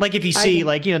 Like if you see,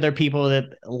 there are people that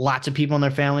lots of people in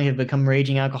their family have become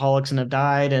raging alcoholics and have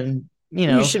died, and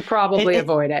you should probably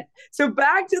avoid it. So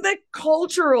back to the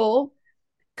cultural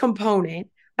component.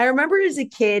 I remember as a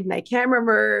kid, and I can't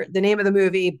remember the name of the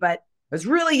movie, but I was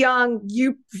really young.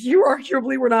 You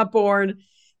arguably were not born.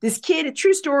 This kid, a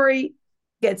true story,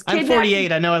 gets kidnapped. I'm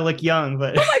 48. I know I look young,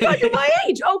 but oh my God, you're my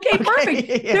age. Okay,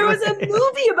 perfect. Yeah, there was a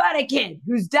movie about a kid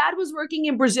whose dad was working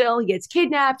in Brazil. He gets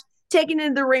kidnapped, taken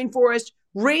into the rainforest,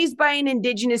 raised by an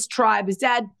indigenous tribe. His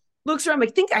dad looks for him.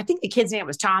 I think the kid's name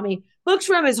was Tommy. Looks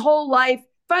for him his whole life.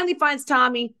 Finally finds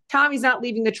Tommy. Tommy's not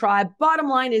leaving the tribe. Bottom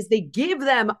line is they give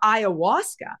them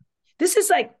ayahuasca. This is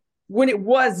like when it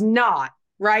was not,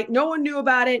 right? No one knew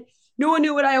about it. No one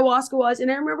knew what ayahuasca was. And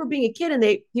I remember being a kid and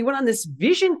he went on this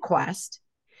vision quest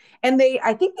and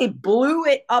I think they blew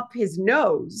it up his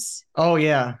nose. Oh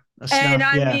yeah.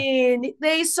 I mean,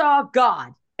 they saw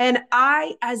God. And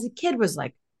I, as a kid, was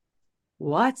like,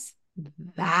 what's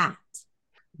that?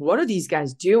 What are these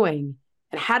guys doing?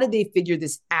 And how did they figure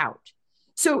this out?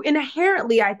 So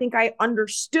inherently, I think I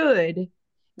understood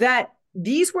that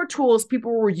these were tools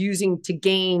people were using to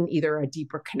gain either a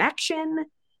deeper connection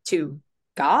to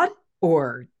God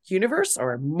or universe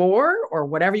or more or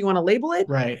whatever you want to label it.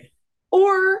 Right.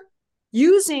 Or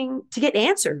using to get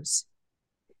answers.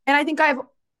 And I think I've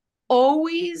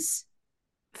always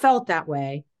felt that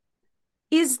way.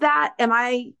 Am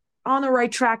I on the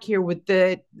right track here with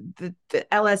the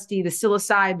LSD, the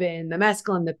psilocybin, the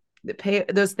mescaline,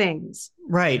 those things?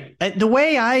 Right.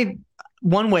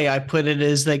 One way I put it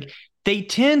is like they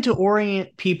tend to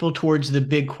orient people towards the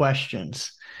big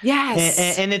questions.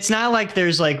 Yes. And it's not like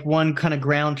there's like one kind of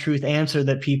ground truth answer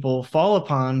that people fall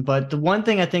upon. But the one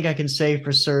thing I think I can say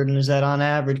for certain is that on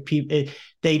average,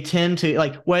 they tend to,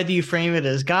 like, whether you frame it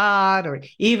as God or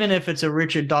even if it's a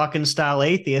Richard Dawkins style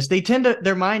atheist,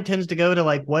 their mind tends to go to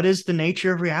like, what is the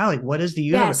nature of reality? What is the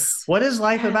universe? Yes. What is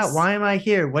life about? Why am I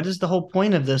here? What is the whole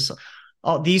point of this?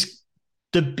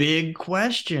 The big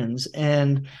questions.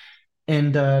 And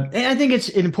I think it's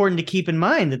important to keep in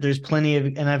mind that there's plenty of,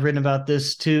 and I've written about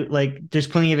this too, like there's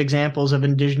plenty of examples of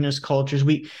indigenous cultures.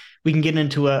 We can get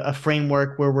into a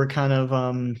framework where we're kind of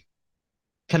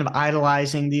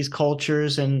idolizing these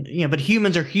cultures, and but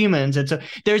humans are humans, and so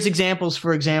there's examples.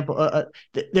 For example,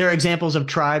 there are examples of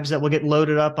tribes that will get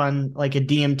loaded up on like a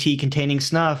DMT containing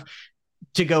snuff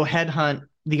to go headhunt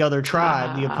the other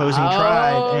tribe, the opposing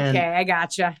tribe. Okay, I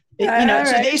gotcha.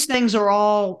 So these things are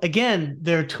all, again,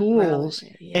 they're tools.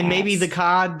 Yes. And maybe the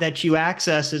COD that you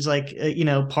access is like,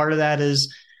 part of that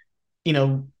is,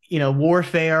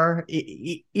 warfare,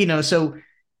 so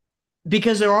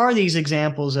because there are these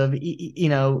examples of,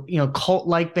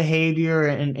 cult-like behavior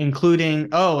and including,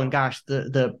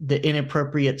 the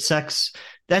inappropriate sex.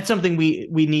 That's something we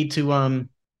need to,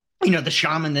 the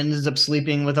shaman then ends up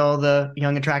sleeping with all the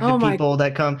young, attractive people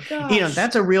that come. Gosh.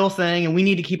 That's a real thing. And we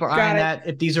need to keep our eye on that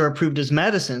if these are approved as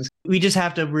medicines. We just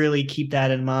have to really keep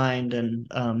that in mind.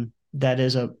 And that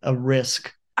is a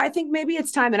risk. I think maybe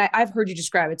it's time. And I've heard you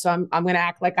describe it. So I'm going to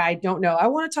act like I don't know. I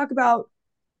want to talk about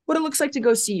what it looks like to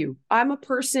go see you. I'm a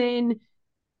person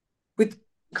with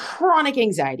chronic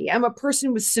anxiety. I'm a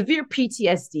person with severe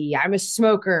PTSD. I'm a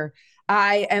smoker.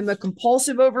 I am a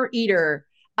compulsive overeater.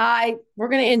 We're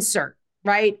going to insert,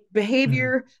 right?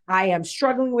 Behavior I am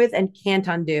struggling with and can't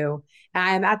undo.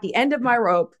 I am at the end of my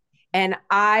rope and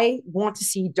I want to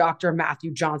see Dr.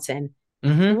 Matthew Johnson.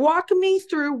 Walk me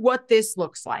through what this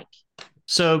looks like.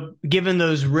 So given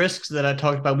those risks that I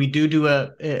talked about, we do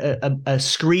a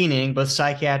screening, both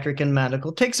psychiatric and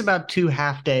medical. It takes about 2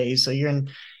 half days. So you're in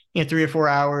 3 or 4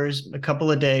 hours, a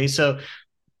couple of days. So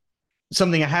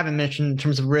something I haven't mentioned in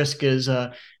terms of risk is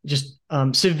just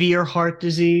severe heart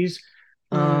disease.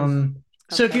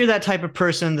 So if you're that type of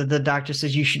person that the doctor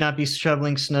says you should not be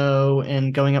shoveling snow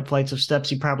and going up flights of steps,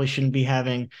 you probably shouldn't be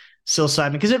having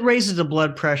psilocybin because it raises the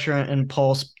blood pressure and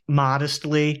pulse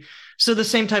modestly. So the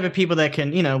same type of people that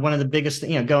can, one of the biggest,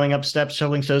 going up steps,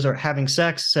 shoveling stones, or having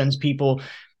sex sends people,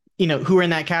 who are in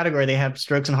that category. They have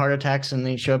strokes and heart attacks and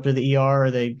they show up to the ER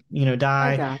or they,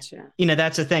 die. I gotcha.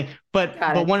 That's a thing.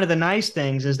 But one of the nice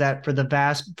things is that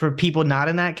for people not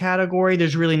in that category,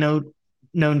 there's really no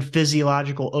known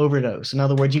physiological overdose. In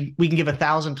other words, we can give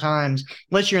 1,000 times,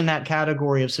 unless you're in that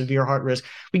category of severe heart risk,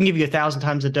 we can give you 1,000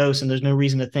 times the dose and there's no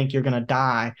reason to think you're going to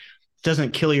die. It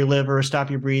doesn't kill your liver or stop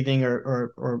your breathing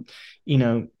or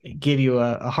give you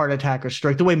a heart attack or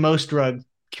stroke. The way most drugs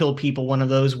kill people, one of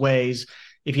those ways,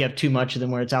 if you have too much of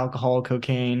them, where it's alcohol,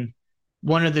 cocaine.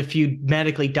 One of the few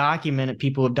medically documented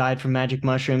people who have died from magic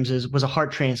mushrooms was a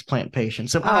heart transplant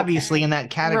patient. So obviously in that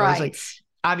category, It's like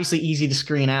obviously easy to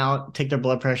screen out, take their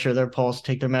blood pressure, their pulse,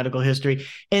 take their medical history,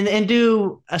 and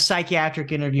do a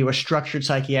psychiatric interview, a structured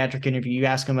psychiatric interview. You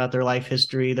ask them about their life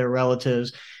history, their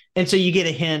relatives. And so you get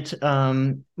a hint,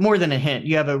 more than a hint.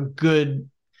 You have a good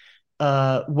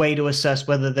way to assess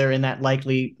whether they're in that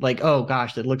likely, like, oh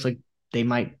gosh, that looks like they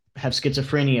might have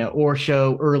schizophrenia or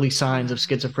show early signs of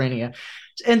schizophrenia.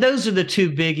 And those are the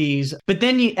two biggies. But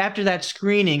then after that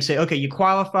screening, say, okay, you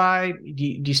qualify. Do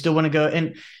you still want to go?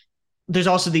 And there's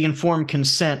also the informed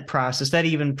consent process that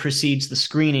even precedes the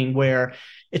screening, where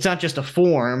it's not just a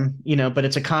form, but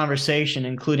it's a conversation,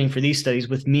 including for these studies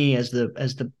with me as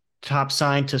the top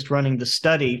scientist running the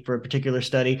study for a particular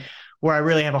study, where I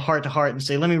really have a heart to heart and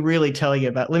say, let me really tell you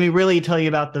about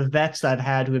the vets that I've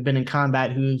had who have been in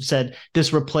combat who said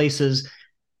this replaces,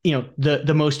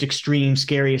 the most extreme,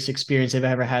 scariest experience they've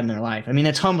ever had in their life. I mean,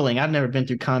 it's humbling. I've never been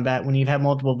through combat. When you've had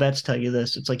multiple vets tell you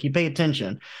this, it's like you pay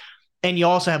attention. And you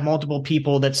also have multiple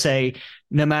people that say,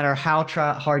 no matter how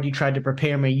hard you tried to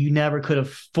prepare me, you never could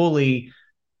have fully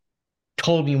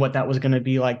told me what that was going to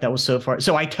be like. That was so far.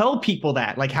 So I tell people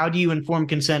that, like, how do you inform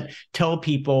consent? Tell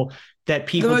people that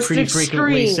people pretty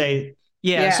frequently say,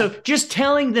 yeah. So just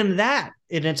telling them that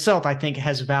in itself, I think,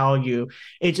 has value.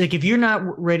 It's like, if you're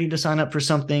not ready to sign up for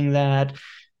something that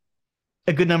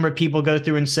a good number of people go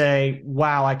through and say,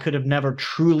 wow, I could have never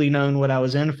truly known what I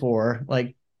was in for,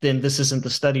 like, then this isn't the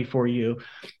study for you.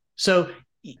 So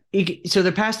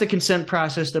they're past the consent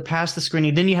process, they're past the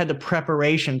screening. Then you had the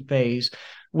preparation phase,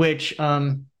 which,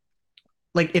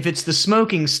 like if it's the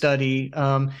smoking study,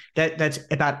 that's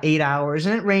about 8 hours,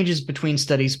 and it ranges between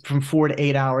studies from 4 to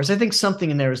 8 hours. I think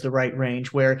something in there is the right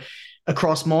range, where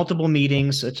across multiple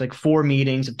meetings, it's like 4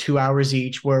 meetings of 2 hours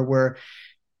each, where we're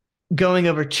going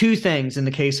over 2 things. In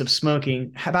the case of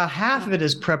smoking, about half of it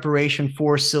is preparation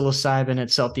for psilocybin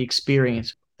itself, the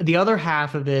experience. The other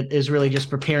half of it is really just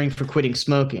preparing for quitting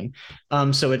smoking.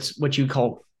 So it's what you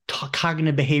call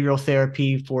cognitive behavioral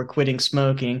therapy for quitting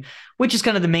smoking, which is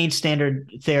kind of the main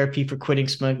standard therapy for quitting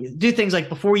smoking. Do things like,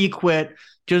 before you quit,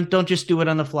 don't just do it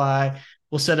on the fly.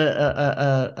 We'll set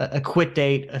a quit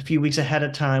date a few weeks ahead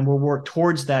of time. We'll work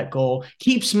towards that goal.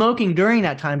 Keep smoking during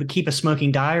that time, but keep a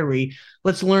smoking diary.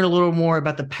 Let's learn a little more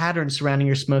about the patterns surrounding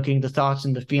your smoking, the thoughts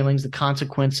and the feelings, the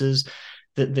consequences,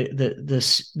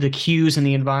 the cues in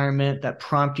the environment that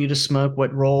prompt you to smoke,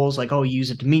 what roles, like, oh, use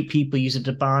it to meet people, use it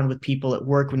to bond with people at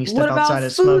work when you step outside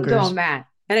as smokers. What about food though, Matt?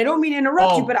 And I don't mean to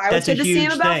interrupt you, but I would say the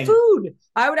same about food.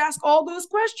 I would ask all those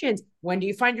questions. When do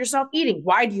you find yourself eating?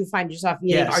 Why do you find yourself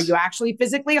eating? Yes. Are you actually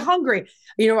physically hungry?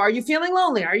 Are you feeling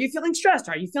lonely? Are you feeling stressed?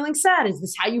 Are you feeling sad? Is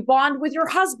this how you bond with your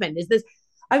husband? Is this,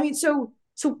 so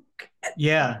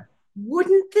yeah.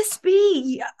 Wouldn't this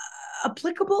be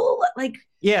applicable? Like,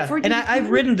 yeah. And I've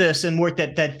written this and worked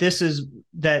that this is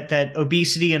that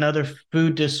obesity and other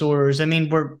food disorders. I mean,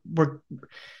 we're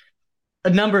a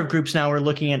number of groups now are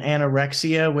looking at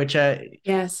anorexia, which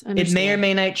yes, it may or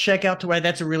may not check out to why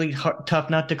that's a really tough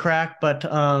nut to crack. But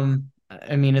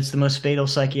I mean, it's the most fatal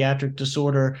psychiatric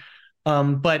disorder.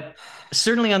 But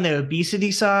certainly on the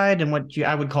obesity side and what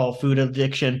I would call food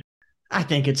addiction, I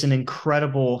think it's an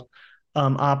incredible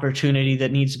opportunity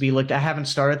that needs to be looked at. I haven't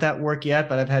started that work yet,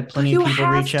 but I've had plenty of people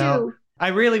reach out. I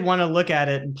really want to look at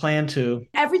it and plan to.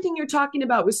 Everything you're talking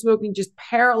about with smoking just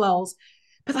parallels,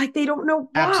 but like they don't know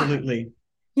why. Absolutely.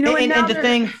 You know, and the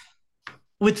thing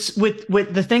with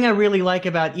the thing I really like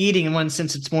about eating, in one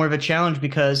sense, it's more of a challenge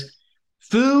because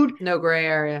food, no gray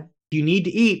area. You need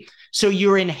to eat. So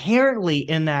you're inherently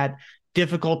in that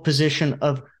difficult position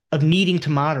of needing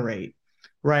to moderate.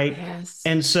 Right. Yes.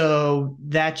 And so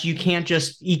that you can't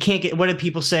get, what do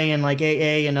people say in like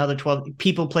AA and other 12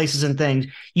 people, places and things?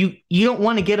 You don't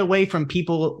want to get away from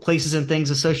people, places and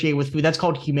things associated with food. That's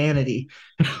called humanity.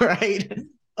 Right.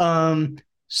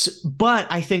 But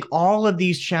I think all of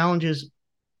these challenges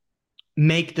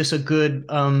make this a good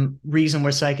reason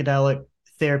where psychedelic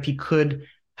therapy could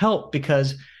help,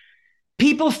 because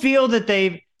people feel that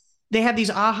they have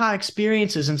these aha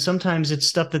experiences, and sometimes it's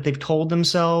stuff that they've told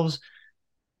themselves,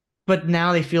 but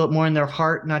now they feel it more in their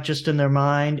heart, not just in their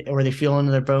mind, or they feel it in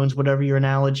their bones, whatever your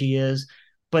analogy is.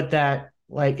 But that,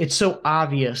 like, it's so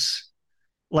obvious,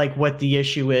 like, what the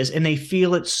issue is. And they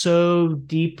feel it so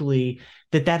deeply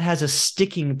that has a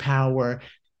sticking power.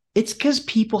 It's because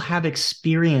people have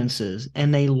experiences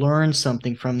and they learn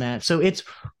something from that. So it's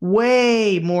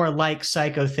way more like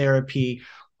psychotherapy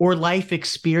or life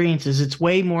experiences. It's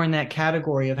way more in that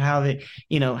category of how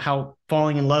how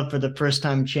falling in love for the first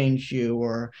time changed you,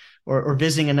 or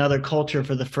visiting another culture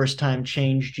for the first time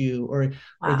changed you, or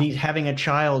having a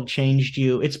child changed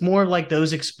you. It's more like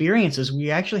those experiences.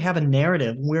 We actually have a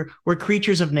narrative. We're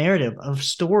creatures of narrative, of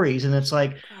stories. And it's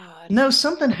like, no,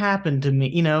 something happened to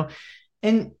me,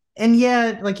 and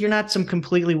yeah, like, you're not some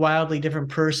completely wildly different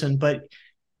person, but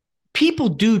people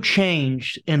do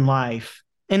change in life.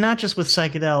 And not just with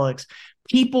psychedelics.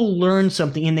 People learn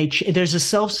something, and there's a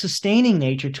self-sustaining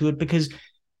nature to it, because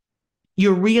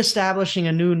you're reestablishing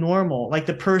a new normal. Like,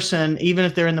 the person, even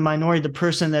if they're in the minority, the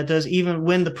person that does, even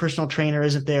when the personal trainer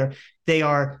isn't there, they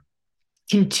are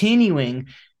continuing.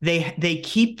 They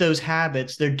keep those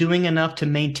habits. They're doing enough to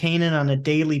maintain it on a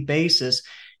daily basis.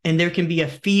 And there can be a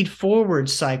feed-forward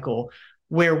cycle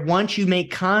where once you make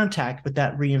contact with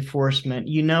that reinforcement,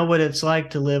 you know what it's like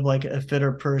to live like a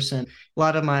fitter person. A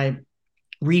lot of my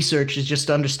research is just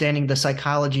understanding the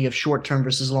psychology of short-term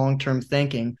versus long-term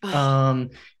thinking, and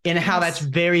how that's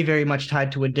very, very much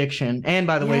tied to addiction. And,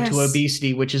 by the way, to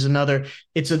obesity, which is another,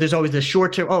 there's always the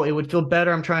short-term, it would feel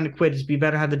better, I'm trying to quit, it'd be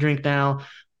better to have the drink now.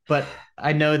 But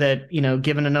I know that,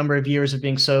 given a number of years of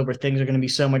being sober, things are going to be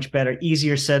so much better,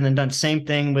 easier said than done. Same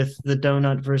thing with the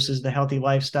donut versus the healthy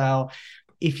lifestyle.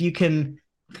 If you can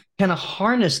kind of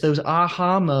harness those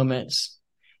aha moments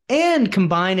and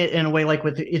combine it in a way, like,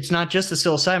 it's not just the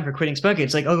psilocybin for quitting smoking.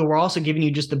 It's like, we're also giving you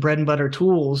just the bread and butter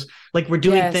tools. Like, we're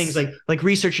doing things like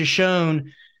research has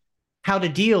shown how to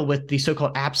deal with the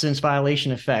so-called abstinence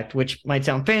violation effect, which might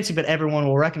sound fancy, but everyone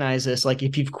will recognize this. Like,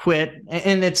 if you've quit,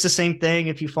 and it's the same thing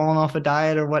if you've fallen off a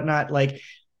diet or whatnot, like,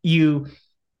 you've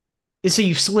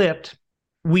slipped.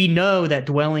 We know that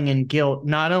dwelling in guilt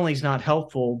not only is not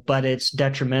helpful, but it's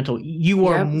detrimental. You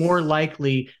are more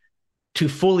likely to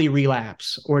fully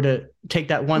relapse, or to take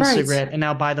that one cigarette and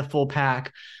now buy the full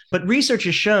pack. But research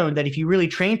has shown that if you really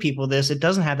train people this, it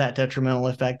doesn't have that detrimental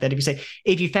effect. That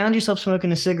if you found yourself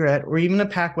smoking a cigarette or even a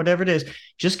pack, whatever it is,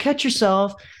 just catch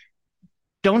yourself.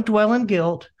 Don't dwell in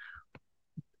guilt.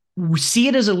 See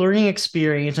it as a learning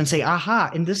experience and say,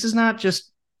 aha. And this is not just,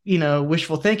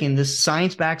 wishful thinking. This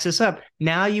science backs this up.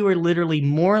 Now you are literally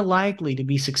more likely to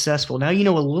be successful. Now you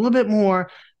know a little bit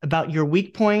more about your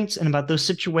weak points and about those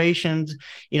situations.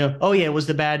 It was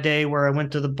the bad day where I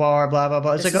went to the bar, blah, blah,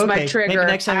 blah. It's like, okay, maybe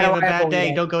next time you have a bad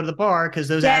day, don't go to the bar, because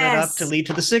those added up to lead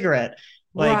to the cigarette.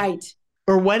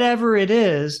 Or whatever it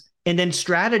is. And then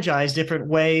strategize different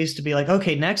ways to be like,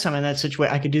 okay, next time in that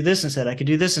situation, I could do this instead. I could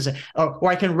do this instead. Or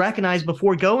I can recognize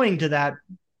before going to that,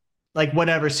 like,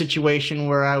 whatever situation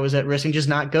where I was at risk, and just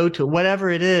not go to it,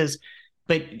 whatever it is.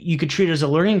 But you could treat it as a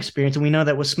learning experience. And we know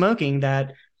that with smoking,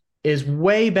 that is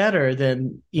way better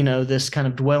than, this kind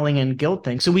of dwelling in guilt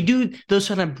thing. So we do those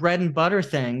kind of bread and butter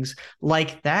things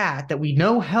like that we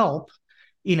know help.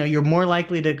 You're more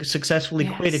likely to successfully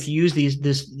quit if you use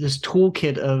this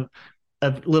toolkit of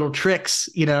little tricks,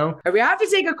 We have to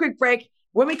take a quick break.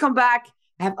 When we come back,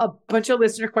 I have a bunch of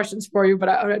listener questions for you, but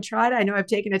I'm going to try to, I know I've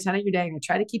taken a ton of your day. I'm going to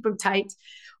try to keep them tight.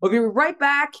 We'll be right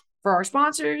back for our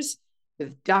sponsors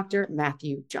with Dr.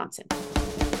 Matthew Johnson.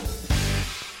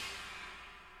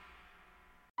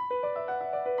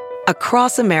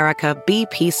 Across America,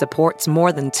 BP supports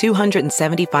more than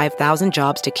 275,000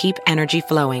 jobs to keep energy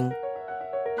flowing.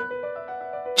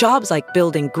 Jobs like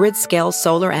building grid-scale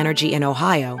solar energy in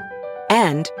Ohio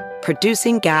and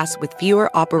producing gas with fewer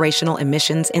operational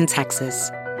emissions in Texas.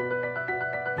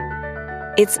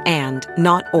 It's and,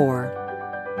 not or.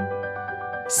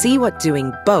 See what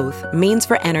doing both means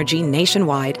for energy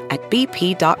nationwide at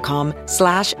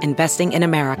bp.com/investing in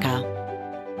America.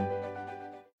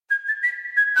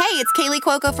 Hey, it's Kaylee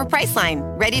Cuoco for Priceline.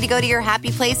 Ready to go to your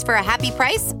happy place for a happy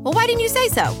price? Well, why didn't you say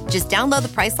so? Just download the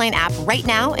Priceline app right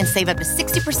now and save up to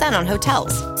 60% on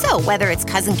hotels. So whether it's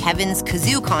Cousin Kevin's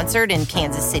Kazoo Concert in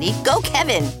Kansas City, go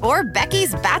Kevin, or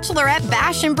Becky's Bachelorette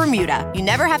Bash in Bermuda, you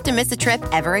never have to miss a trip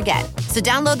ever again. So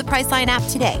download the Priceline app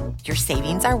today. Your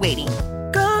savings are waiting.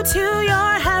 Go to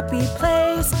your happy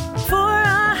place for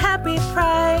a happy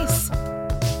price.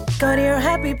 Go to your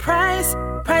happy price,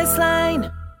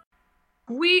 Priceline.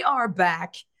 We are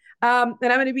back. And I'm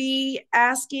going to be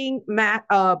asking Matt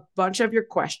a bunch of your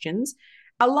questions,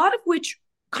 a lot of which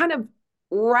kind of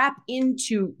wrap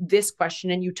into this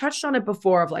question. And you touched on it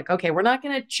before of like, okay, we're not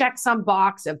going to check some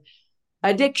box of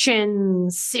addiction,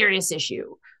 serious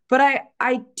issue. But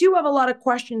I do have a lot of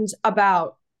questions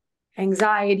about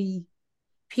anxiety,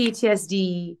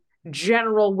 PTSD,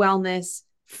 general wellness,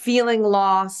 feeling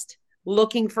lost,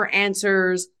 looking for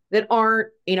answers that aren't,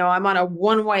 I'm on a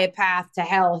one-way path to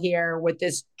hell here with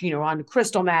this, on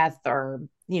crystal meth or,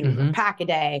 a pack a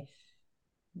day.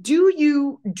 Do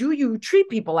you treat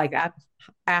people like that?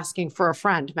 Asking for a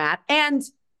friend, Matt. And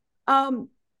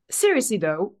seriously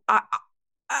though, I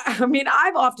mean,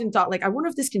 I've often thought like, I wonder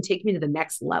if this can take me to the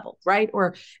next level, right?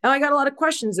 And I got a lot of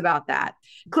questions about that.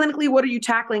 Clinically, what are you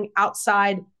tackling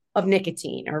outside of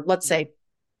nicotine or let's say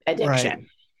addiction? Right.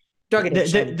 Drug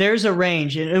addiction. There's a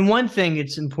range. And one thing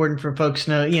it's important for folks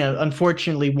to know,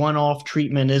 unfortunately, one-off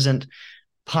treatment isn't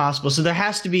possible. So there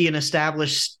has to be an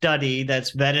established study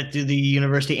that's vetted through the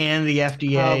university and the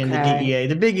FDA and the DEA.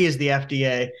 The biggie is the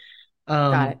FDA.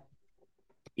 Got it.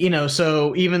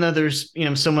 So even though there's,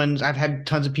 I've had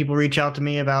tons of people reach out to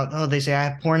me about, they say I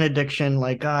have porn addiction,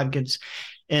 like God gets,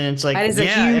 and it's like, that is a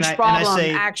huge problem, and I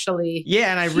say, actually.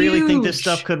 Yeah. And I really think this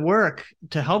stuff could work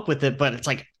to help with it, but it's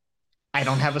like, I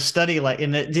don't have a study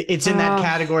it's in that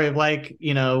category of weight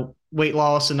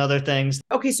loss and other things.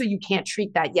 Okay. So you can't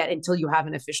treat that yet until you have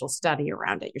an official study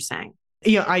around it, you're saying?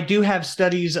 Yeah, I do have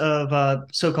studies of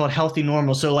so-called healthy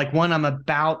normal. So like one I'm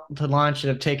about to launch that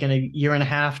have taken a year and a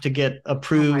half to get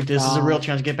approved. This is a real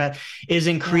challenge to get back, is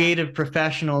in creative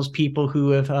professionals, people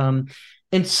who have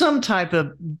in some type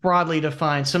of broadly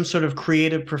defined, some sort of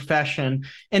creative profession,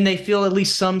 and they feel at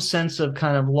least some sense of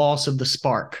kind of loss of the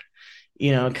spark,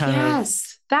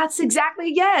 Yes, that's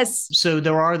exactly, yes. So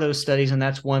there are those studies, and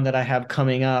that's one that I have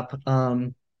coming up,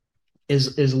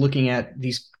 is looking at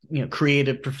these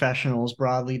creative professionals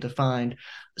broadly defined.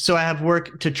 So I have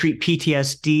work to treat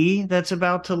PTSD that's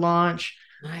about to launch.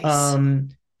 Nice.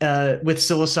 With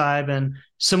psilocybin,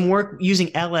 some work using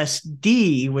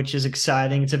LSD, which is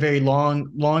exciting. It's a very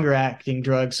longer acting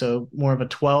drug, so more of a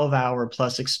 12-hour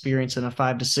plus experience than a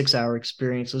 5 to 6 hour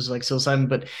experience. It was like psilocybin,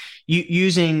 but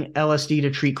using LSD to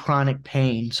treat chronic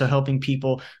pain. So helping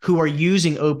people who are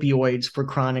using opioids for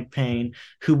chronic pain,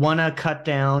 who want to cut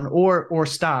down or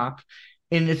stop.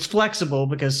 And it's flexible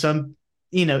because some,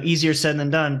 easier said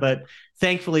than done, but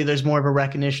thankfully there's more of a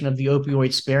recognition of the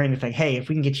opioid sparing effect. Hey, if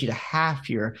we can get you to half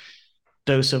your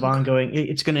dose of ongoing,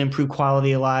 it's going to improve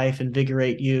quality of life,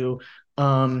 invigorate you.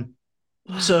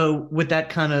 So with that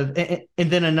kind of,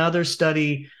 and then another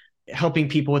study helping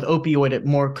people with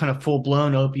more kind of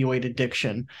full-blown opioid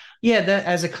addiction. Yeah, that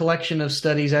as a collection of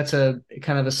studies, that's a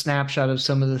kind of a snapshot of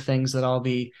some of the things that I'll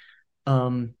be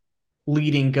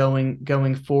leading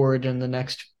going forward in the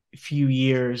next few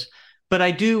years. But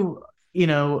I do,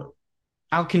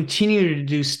 I'll continue to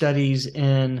do studies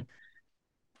in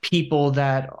people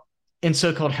that in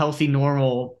so-called healthy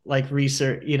normal, like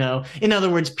research, in other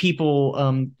words,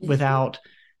 people without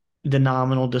the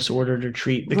nominal disorder to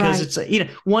treat, because it's,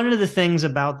 one of the things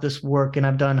about this work, and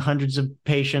I've done hundreds of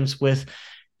patients with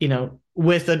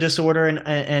a disorder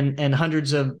and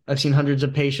I've seen hundreds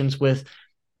of patients with,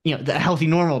 the healthy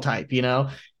normal type,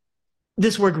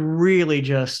 this work really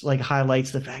just like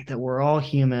highlights the fact that we're all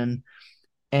human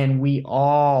and we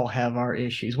all have our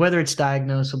issues, whether it's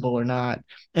diagnosable or not.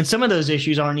 And some of those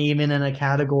issues aren't even in a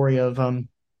category of,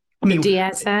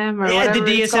 DSM or whatever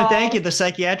the it's DSM. called. Thank you. The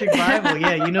psychiatric Bible.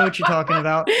 Yeah. You know what you're talking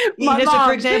about. My So mom,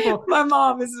 for example, my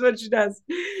mom, this is what she does.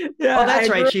 Yeah, oh, that's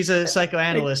right. She's a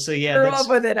psychoanalyst. So yeah,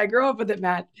 I grew up with it,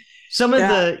 Matt. Some of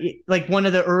one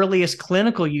of the earliest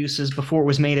clinical uses before it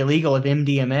was made illegal of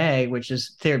MDMA, which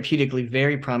is therapeutically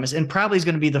very promising, and probably is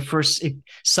going to be the first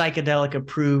psychedelic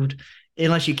approved,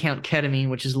 unless you count ketamine,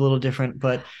 which is a little different,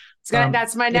 but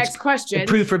That's my next question.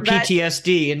 Approved for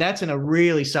PTSD, and that's in a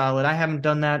really solid. I haven't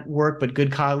done that work, but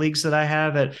good colleagues that I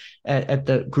have at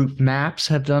the group MAPS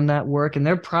have done that work, and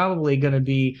they're probably going to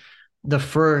be the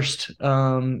first,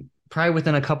 probably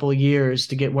within a couple of years,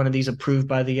 to get one of these approved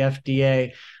by the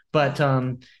FDA. But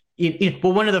well,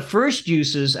 one of the first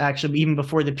uses, actually, even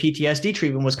before the PTSD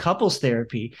treatment, was couples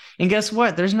therapy. And guess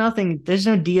what? There's no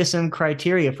DSM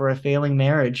criteria for a failing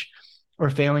marriage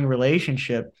or failing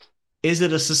relationship. Is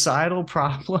it a societal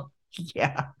problem?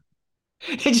 Yeah.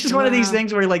 It's just one of these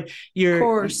things where like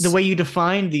the way you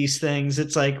define these things,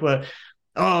 it's like, well,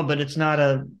 but it's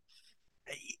not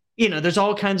there's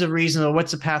all kinds of reasons.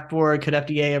 What's the path forward? Could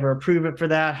FDA ever approve it for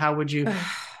that? How would you,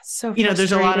 so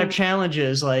there's a lot of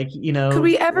challenges, like, could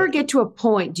we ever get to a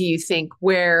point, do you think,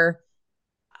 where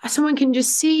someone can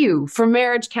just see you for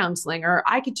marriage counseling, or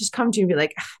I could just come to you and be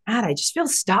like, Matt, I just feel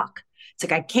stuck. It's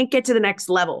like, I can't get to the next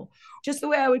level. Just the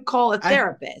way I would call a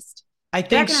therapist. I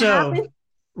think so. Happen?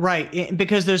 Right.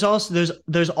 Because there's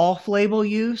off-label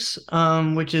use,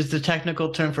 which is the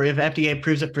technical term for if FDA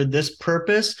approves it for this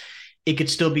purpose, it could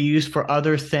still be used for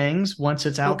other things once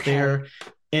it's out there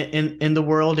in the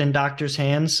world, in doctors'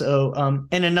 hands. So,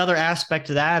 and another aspect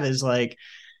of that is like,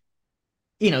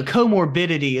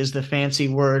 comorbidity is the fancy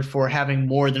word for having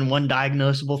more than one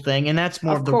diagnosable thing. And that's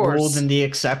more of the rule than the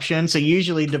exception. So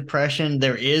usually depression,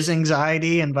 there is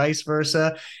anxiety, and vice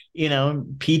versa,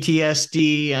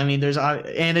 PTSD. I mean, there's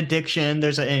and addiction.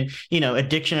 There's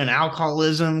addiction and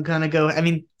alcoholism kind of go. I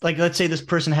mean, like, let's say this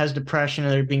person has depression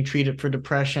and they're being treated for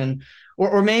depression,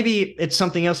 or maybe it's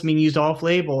something else being used off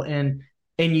label, and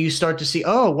you start to see,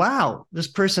 oh, wow, this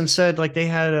person said like they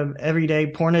had an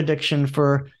everyday porn addiction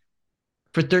for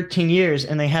 13 years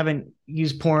and they haven't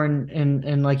used porn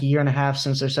in like a year and a half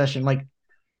since their session. Like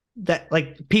that,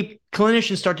 like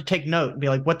clinicians start to take note and be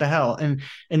like, what the hell? And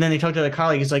then they talk to their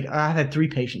colleagues, like, I've had 3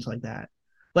 patients like that.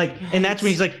 Like, and that's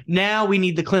when he's like, now we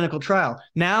need the clinical trial.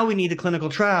 Now we need the clinical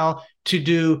trial to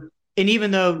do. And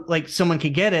even though like someone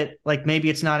could get it, like maybe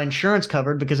it's not insurance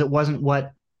covered because it wasn't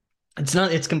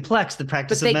it's complex, the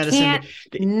practice of medicine. Can't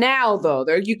now though,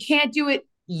 you can't do it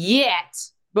yet,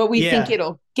 but we think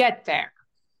it'll get there.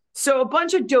 So a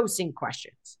bunch of dosing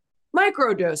questions.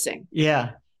 Microdosing.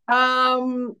 Yeah.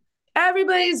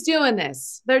 Everybody's doing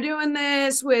this. They're doing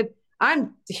this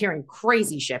I'm hearing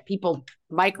crazy shit. People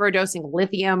microdosing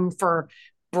lithium for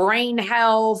brain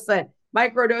health, and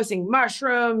microdosing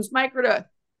mushrooms,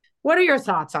 What are your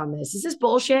thoughts on this? Is this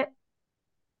bullshit?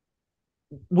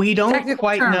 We don't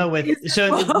quite know one of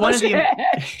the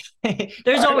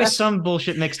there's always some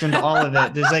bullshit mixed into all of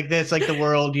it. There's like the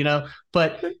world,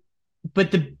 but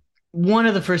one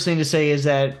of the first things to say is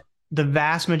that the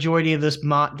vast majority of the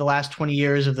last 20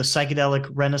 years of the psychedelic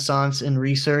renaissance in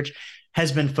research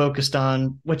has been focused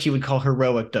on what you would call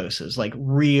heroic doses, like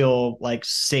real, like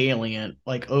salient,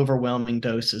 like overwhelming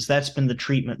doses. That's been the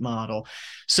treatment model.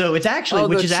 So it's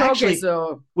actually, which is actually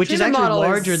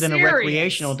larger than a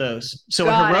recreational dose. So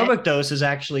a heroic dose is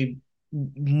actually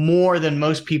more than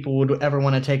most people would ever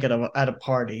want to take at a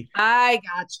party. I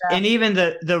gotcha. And even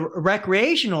the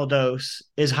recreational dose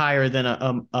is higher than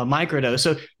a microdose.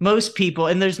 So most people,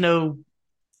 and there's no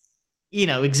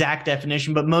exact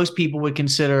definition, but most people would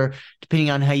consider, depending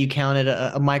on how you count it,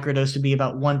 a microdose to be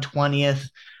about 1/20th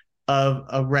of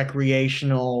a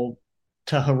recreational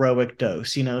to heroic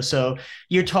dose. So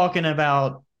you're talking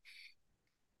about,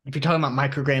 if you're talking about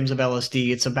micrograms of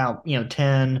LSD, it's about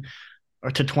 10 or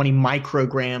to 20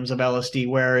 micrograms of LSD,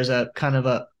 whereas a kind of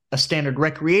a standard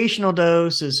recreational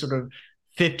dose is sort of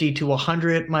 50 to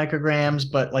 100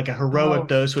 micrograms, but like a heroic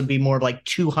dose would be more like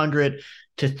 200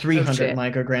 to 300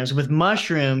 micrograms. With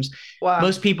mushrooms,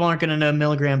 most people aren't going to know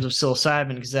milligrams of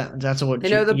psilocybin because that's what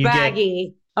they know, the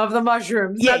baggie of the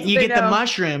mushrooms. Yeah, you get the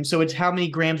mushroom, so it's how many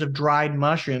grams of dried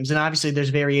mushrooms. And obviously there's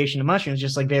variation of mushrooms,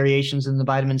 just like variations in the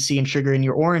vitamin C and sugar in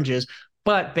your oranges.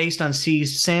 But based on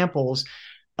C's samples,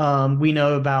 we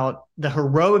know about the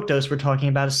heroic dose we're talking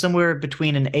about is somewhere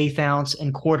between an 1/8 ounce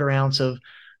and 1/4 ounce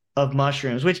of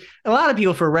mushrooms, which a lot of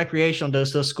people for a recreational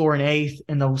dose, they'll score an 1/8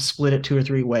 and they'll split it 2 or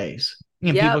 3 ways.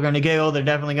 People are going to giggle. They're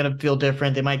definitely going to feel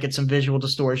different. They might get some visual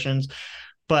distortions,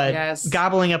 but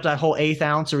gobbling up that whole 1/8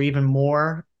 ounce or even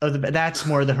more that's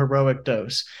more the heroic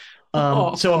dose.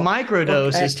 So a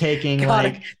microdose is taking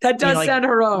that does sound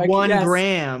heroic. 1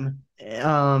 gram. So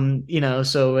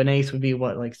an 1/8 would be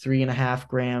what, like 3.5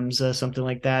 grams, something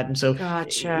like that. And so,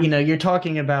 you're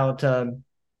talking about, a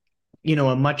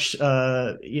much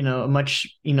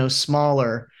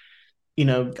smaller,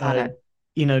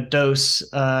 dose.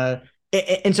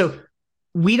 And so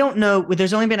we don't know.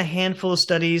 There's only been a handful of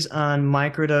studies on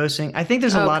microdosing. I think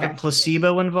there's a lot of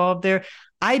placebo involved there.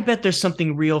 I bet there's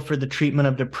something real for the treatment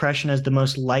of depression as the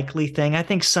most likely thing. I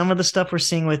think some of the stuff we're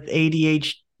seeing with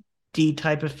ADHD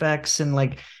type effects and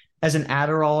like as an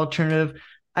Adderall alternative,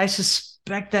 I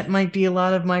suspect that might be a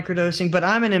lot of microdosing, but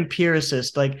I'm an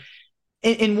empiricist. Like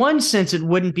in one sense, it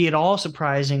wouldn't be at all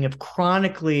surprising if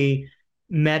chronically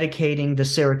medicating the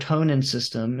serotonin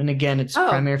system, and again, its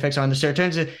primary effects on the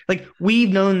serotonin. Like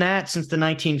we've known that since the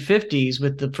 1950s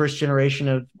with the first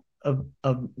generation of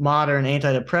modern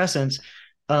antidepressants.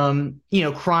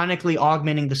 Chronically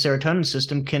augmenting the serotonin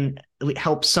system can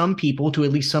help some people to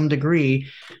at least some degree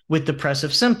with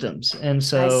depressive symptoms. And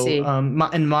so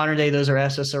in modern day, those are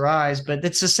SSRIs, but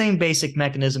it's the same basic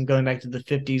mechanism going back to the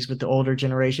 50s with the older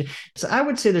generation. So I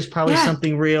would say there's probably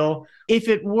something real. If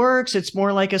it works, it's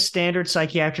more like a standard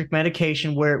psychiatric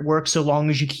medication where it works so long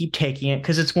as you keep taking it,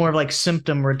 because it's more of like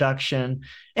symptom reduction.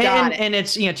 And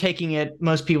it's, taking it,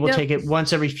 most people take it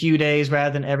once every few days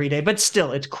rather than every day, but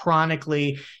still it's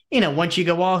chronically, once you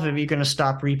go off of it, you're going to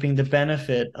stop reaping the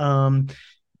benefit.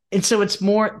 And so it's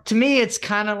more, to me, it's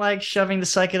kind of like shoving the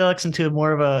psychedelics into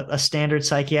more of a standard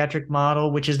psychiatric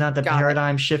model, which is not the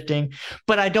paradigm shifting,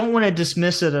 but I don't want to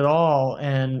dismiss it at all.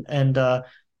 And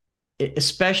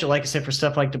especially, like I said, for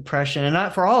stuff like depression, and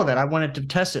not for all of it, I wanted to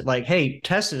test it like, hey,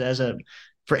 test it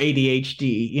for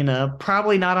ADHD,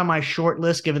 probably not on my short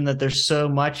list, given that there's so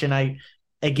much. And I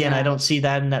don't see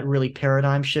that in that really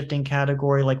paradigm shifting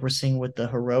category, like we're seeing with the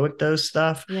heroic dose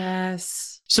stuff.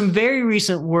 Yes. Some very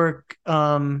recent work,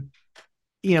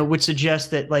 would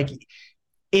suggest that like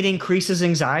it increases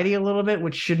anxiety a little bit,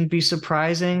 which shouldn't be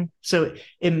surprising. So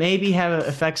it maybe have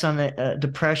effects on the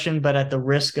depression, but at the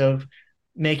risk of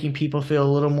making people feel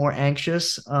a little more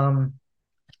anxious.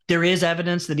 There is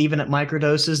evidence that even at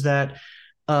microdoses that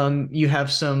you have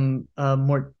some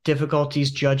more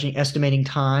difficulties estimating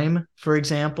time, for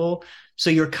example. So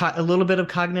you're a little bit of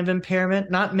cognitive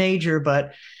impairment, not major,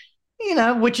 but,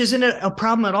 which isn't a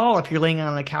problem at all if you're laying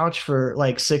on the couch for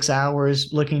like 6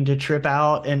 hours looking to trip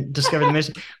out and discover the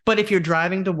mission. But if you're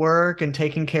driving to work and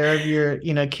taking care of your,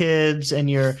 kids, and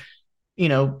you're,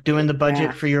 doing the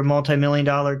budget for your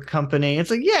multi-million-dollar company,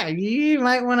 it's like, you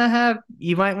might want to have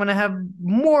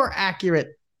more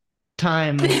accurate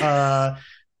time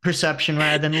perception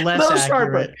rather than less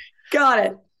accurate. Got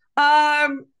it.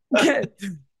 The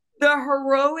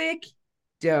heroic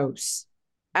dose.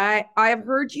 I've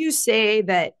heard you say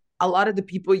that a lot of the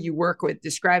people you work with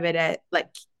describe it at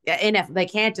they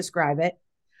can't describe it,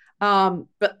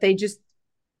 but they just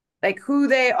like who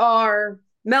they are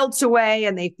melts away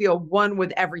and they feel one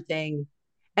with everything.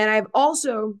 And I've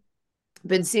also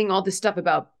been seeing all this stuff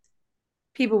about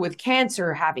people with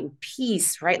cancer having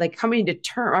peace, right? Like coming to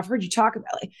terms. I've heard you talk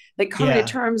about like coming to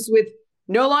terms with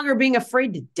no longer being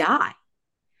afraid to die.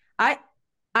 I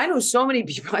know so many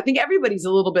people. I think everybody's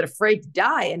a little bit afraid to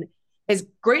die. And as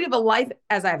great of a life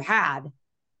as I've had,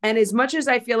 and as much as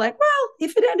I feel like, well,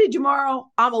 if it ended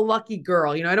tomorrow, I'm a lucky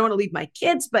girl. I don't want to leave my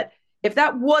kids, but if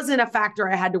that wasn't a factor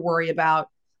I had to worry about,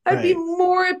 I'd be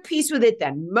more at peace with it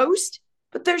than most.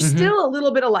 But there's still a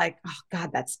little bit of like, oh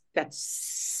God, that's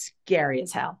scary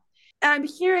as hell. And I'm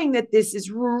hearing that this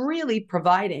is really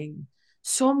providing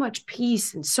so much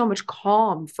peace and so much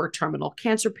calm for terminal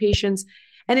cancer patients.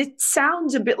 And it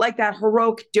sounds a bit like that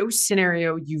heroic dose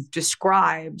scenario you've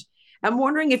described. I'm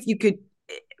wondering if you could,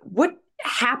 what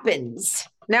happens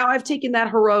now I've taken that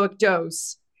heroic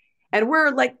dose and we're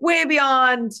like way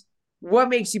beyond what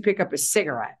makes you pick up a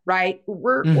cigarette, right?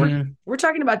 We're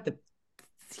talking about the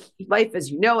life as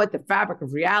you know it, the fabric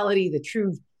of reality, the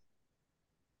true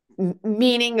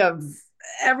meaning of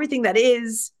everything that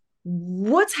is.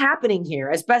 What's happening here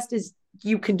as best as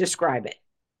you can describe it?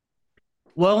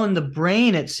 Well, in the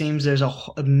brain, it seems there's a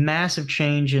massive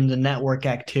change in the network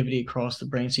activity across the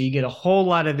brain. So you get a whole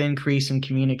lot of increase in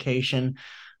communication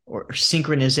or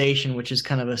synchronization, which is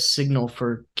kind of a signal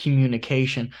for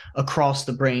communication across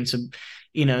the brain. So,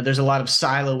 there's a lot of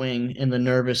siloing in the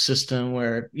nervous system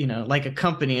where, like a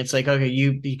company, it's like, okay,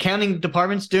 the accounting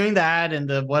department's doing that and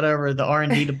the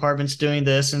R&D department's doing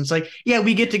this. And it's like,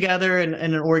 we get together in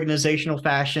an organizational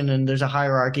fashion and there's a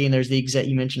hierarchy and there's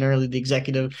you mentioned earlier, the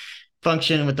executive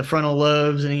function with the frontal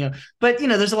lobes and, but,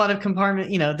 there's a lot of compartment,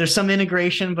 there's some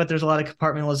integration, but there's a lot of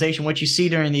compartmentalization. What you see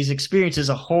during these experiences,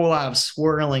 a whole lot of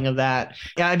swirling of that.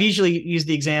 I've usually used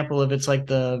the example of it's like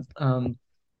the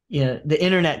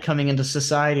internet coming into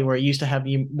society where it used to have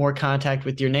you more contact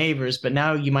with your neighbors, but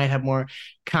now you might have more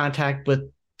contact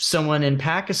with someone in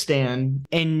Pakistan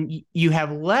and you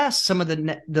have less some of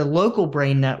the local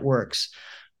brain networks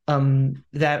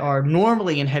that are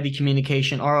normally in heavy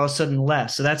communication are all of a sudden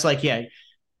less. So that's like,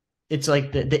 it's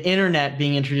like the internet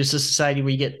being introduced to society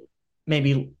where you get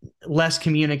maybe less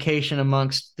communication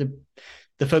amongst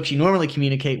the folks you normally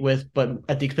communicate with, but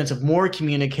at the expense of more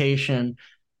communication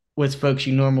with folks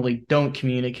you normally don't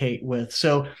communicate with.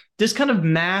 So this kind of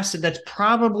massive, that's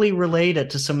probably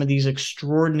related to some of these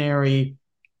extraordinary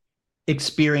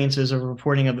experiences of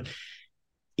reporting of,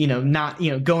 not,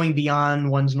 going beyond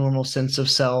one's normal sense of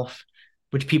self,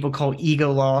 which people call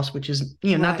ego loss, which is,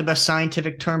 not the best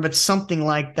scientific term, but something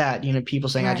like that. People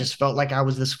saying, I just felt like I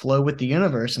was this flow with the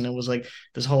universe. And it was like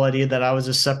this whole idea that I was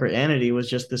a separate entity was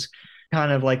just this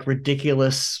kind of like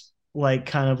ridiculous, like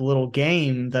kind of little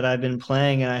game that I've been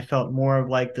playing. And I felt more of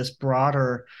like this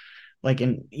broader, like,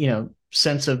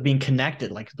 sense of being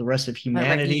connected, like the rest of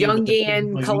humanity. Like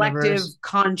Jungian collective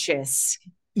conscious.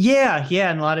 Yeah.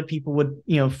 And a lot of people would,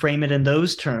 frame it in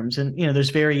those terms. And, there's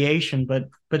variation, but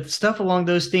stuff along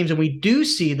those themes. And we do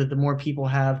see that the more people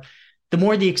have, the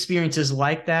more the experience is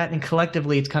like that. And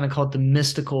collectively, it's kind of called the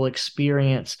mystical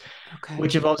experience,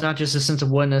 which involves not just a sense of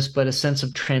oneness, but a sense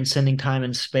of transcending time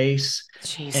and space.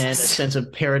 Jesus. And a sense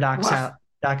of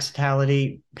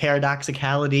paradoxicality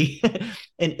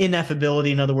and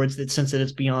ineffability. In other words, that sense that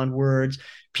it's beyond words.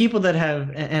 People that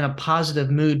have, and a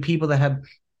positive mood, people that have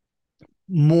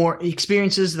more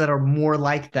experiences that are more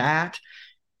like that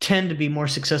tend to be more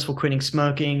successful quitting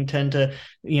smoking, tend to,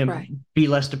 be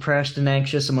less depressed and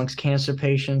anxious amongst cancer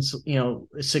patients,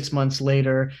 6 months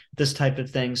later, this type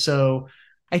of thing. So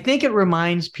I think it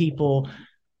reminds people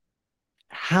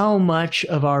how much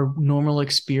of our normal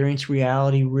experience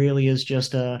reality really is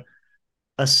just a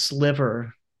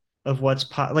sliver of what's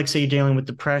like, say you're dealing with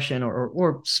depression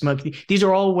or smoke. These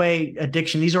are all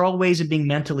addiction. These are all ways of being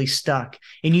mentally stuck.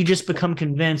 And you just become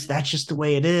convinced that's just the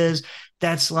way it is.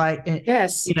 That's like,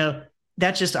 yes,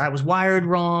 that's just, I was wired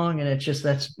wrong. And it's just,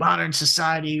 that's modern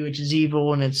society, which is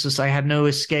evil. And it's just, I have no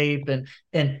escape. And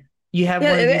you have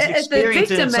one of these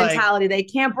experiences. It's the victim mentality they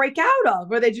can't break out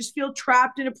of, or they just feel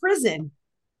trapped in a prison.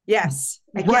 Yes,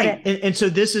 I get it. And so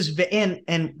this is,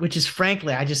 and which is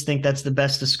frankly, I just think that's the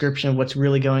best description of what's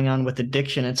really going on with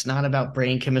addiction. It's not about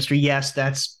brain chemistry. Yes,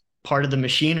 that's part of the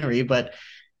machinery, but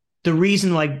the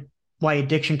reason why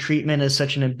addiction treatment is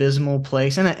such an abysmal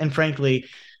place, and frankly,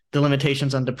 the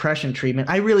limitations on depression treatment,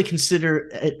 I really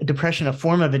consider depression a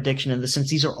form of addiction in the sense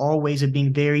these are all ways of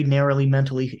being very narrowly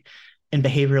mentally and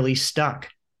behaviorally stuck.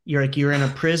 You're in a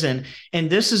prison,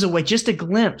 and this is a way, just a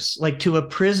glimpse, like to a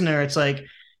prisoner, it's like,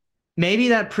 maybe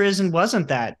that prison wasn't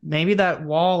that. Maybe that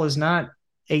wall is not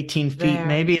 18 feet. There.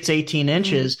 Maybe it's 18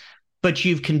 inches, but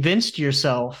you've convinced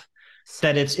yourself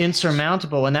that it's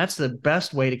insurmountable. And that's the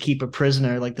best way to keep a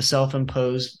prisoner, like the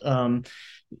self-imposed, doom,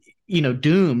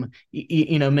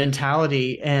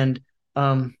 mentality. And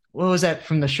what was that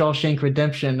from the Shawshank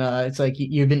Redemption? It's like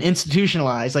you've been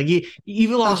institutionalized. Like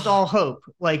you've lost all hope.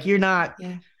 Like you're not...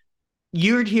 Yeah.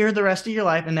 You're here the rest of your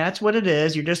life, and that's what it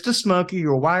is. You're just a smoker.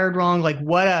 You're wired wrong, like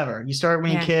whatever. You start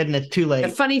when you're a kid, and it's too late. The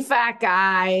funny fat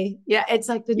guy. Yeah, it's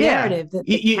like the narrative that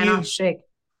you cannot shake.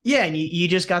 Yeah, and you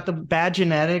just got the bad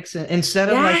genetics. And instead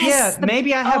of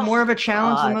maybe I have more of a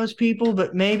challenge than most people,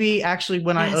 but maybe actually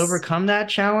when I overcome that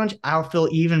challenge, I'll feel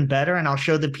even better, and I'll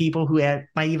show the people who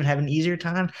might even have an easier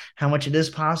time how much it is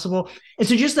possible. And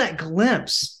so just that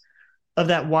glimpse of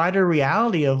that wider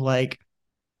reality of like,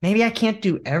 maybe I can't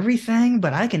do everything,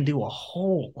 but I can do a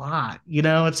whole lot.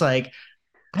 It's like,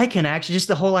 I can actually, just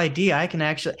the whole idea,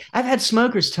 I've had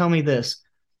smokers tell me this.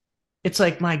 It's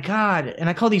like, my God. And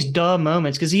I call these duh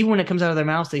moments, because even when it comes out of their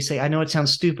mouths, they say, I know it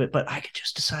sounds stupid, but I could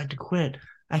just decide to quit.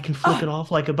 I can flip it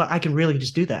off like I can really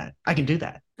just do that. I can do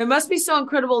that. It must be so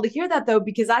incredible to hear that, though,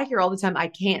 because I hear all the time, I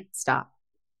can't stop.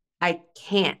 I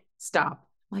can't stop.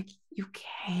 Like, you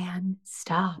can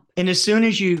stop. And as soon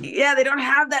as you... Yeah, they don't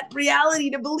have that reality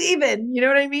to believe in. You know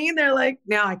what I mean? They're like,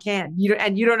 no, I can't. You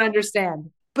don't understand.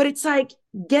 But it's like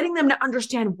getting them to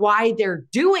understand why they're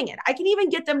doing it. I can even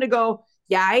get them to go,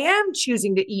 yeah, I am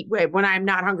choosing to eat when I'm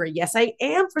not hungry. Yes, I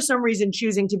am for some reason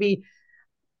choosing to be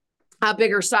a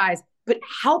bigger size. But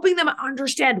helping them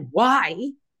understand why.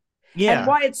 Yeah. And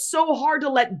why it's so hard to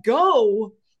let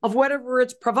go of whatever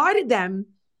it's provided them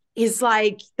is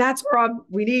like, that's where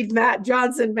we need Matt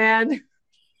Johnson, man.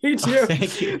 You too. Oh,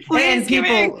 thank you. Please give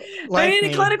me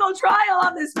a clinical trial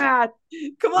on this, Matt.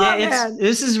 Come on, man.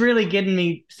 This is really getting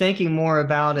me thinking more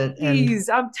about it. Please,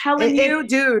 I'm telling you,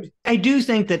 dude. I do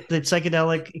think that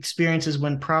psychedelic experiences,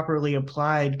 when properly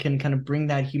applied, can kind of bring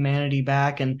that humanity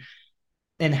back and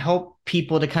help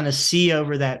people to kind of see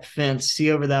over that fence,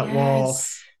 see over that wall,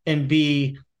 and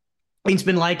be... It's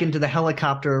been likened to the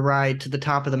helicopter ride to the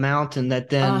top of the mountain that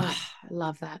then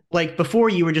love that. Like before,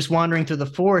 you were just wandering through the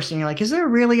forest and you're like, is there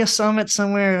really a summit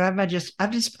somewhere?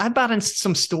 I've bought in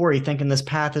some story thinking this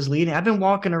path is leading. I've been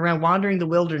walking around, wandering the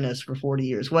wilderness for 40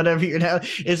 years, whatever you're now.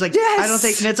 It's like, Yes! I don't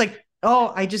think, and it's like,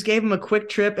 oh, I just gave him a quick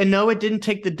trip. And no, it didn't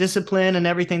take the discipline and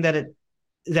everything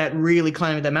that really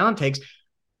climbing that mountain takes.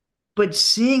 But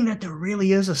seeing that there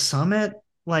really is a summit,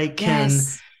 like can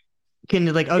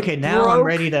like, okay, now I'm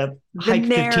ready to hike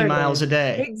 15 miles a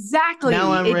day. Exactly.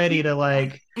 Now I'm ready to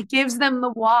like. It gives them the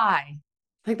why.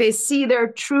 Like they see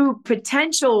their true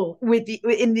potential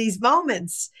in these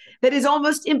moments that is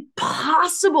almost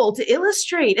impossible to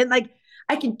illustrate. And like,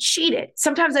 I can cheat it.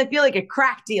 Sometimes I feel like a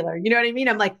crack dealer. You know what I mean?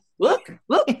 I'm like, look,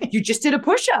 you just did a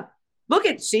push-up.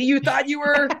 You thought you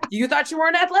weren't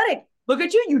athletic. Look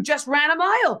at you. You just ran a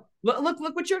mile. Look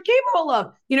what you're capable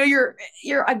of. You know,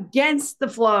 you're against the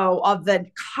flow of the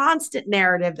constant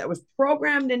narrative that was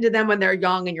programmed into them when they're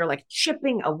young, and you're like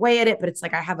chipping away at it. But it's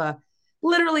like I have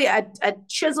literally a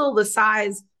chisel the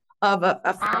size of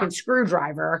a fucking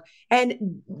screwdriver.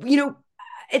 And, you know,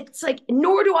 it's like,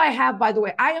 nor do I have, by the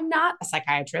way, I am not a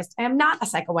psychiatrist. I am not a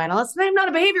psychoanalyst. And I am not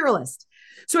a behavioralist.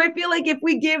 So I feel like if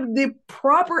we give the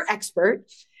proper expert,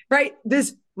 right,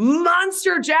 this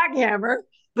monster jackhammer,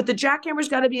 but the jackhammer's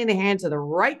got to be in the hands of the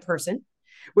right person,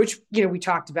 which, you know, we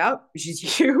talked about, which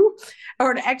is you,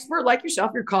 or an expert like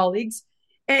yourself, your colleagues,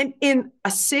 and in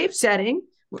a safe setting.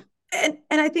 And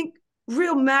I think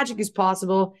real magic is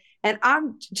possible. And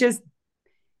I'm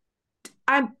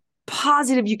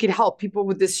positive you can help people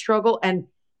with this struggle. And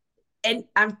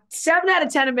I'm 7 out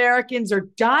of 10 Americans are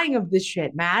dying of this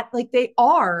shit, Matt. Like they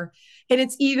are. And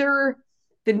it's either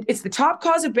it's the top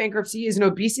cause of bankruptcy is an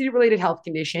obesity-related health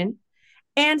condition.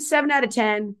 And 7 out of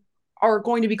 10 are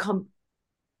going to become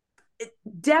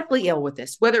deathly ill with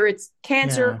this, whether it's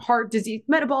cancer, heart disease,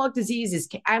 metabolic diseases.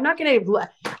 I'm not going to,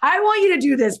 I want you to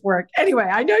do this work. Anyway,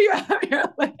 I know you have your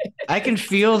I can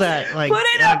feel that. Like, put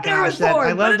it up there with porn.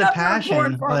 I love the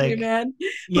passion. For me, man.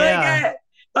 Yeah.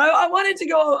 Like, I wanted to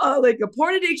go, like a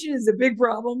porn addiction is a big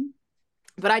problem,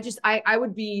 but I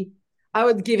would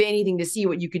give anything to see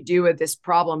what you could do with this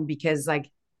problem, because like,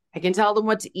 I can tell them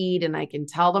what to eat and I can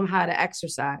tell them how to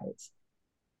exercise,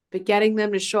 but getting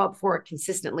them to show up for it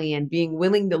consistently and being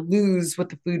willing to lose what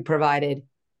the food provided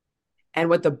and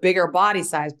what the bigger body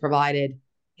size provided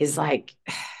is like,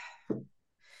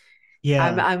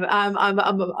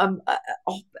 I'm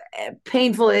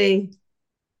painfully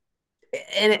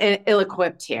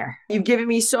ill-equipped here. You've given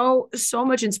me so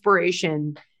much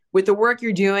inspiration with the work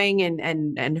you're doing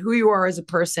and who you are as a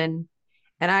person.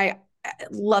 And I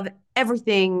love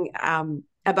everything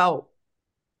about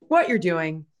what you're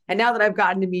doing. And now that I've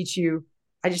gotten to meet you,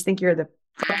 I just think you're the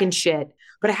fucking shit.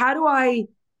 But how do I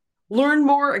learn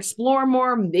more, explore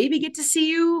more, maybe get to see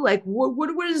you? Like,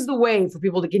 what is the way for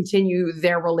people to continue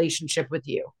their relationship with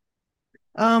you?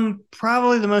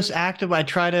 Probably the most active. I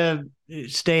try to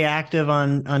stay active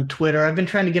on Twitter. I've been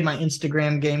trying to get my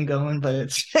Instagram game going,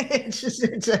 but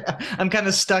I'm kind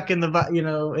of stuck in the, you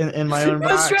know, in my own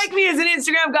box. You strike me as an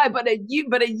Instagram guy, but a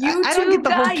YouTube I don't get the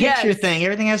guy, whole picture thing.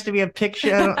 Everything has to be a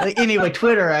picture. Anyway,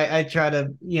 Twitter, I try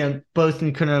to, you know, both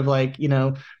in kind of like, you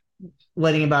know,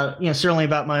 letting about, you know, certainly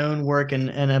about my own work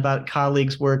and about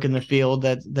colleagues' work in the field.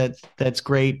 That's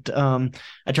great. I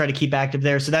try to keep active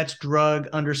there. So that's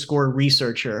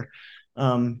drug_researcher.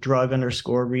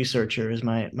 Drug_researcher is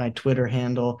my Twitter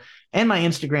handle and my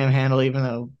Instagram handle, even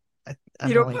though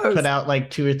I've only put out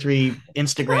like 2 or 3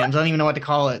 Instagrams. I don't even know what to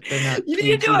call it. You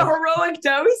need to do a heroic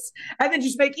dose and then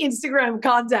just make Instagram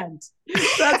content.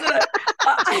 That's what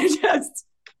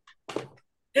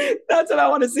that's what I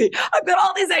want to see. I've got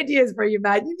all these ideas for you,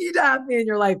 Matt. You need to have me in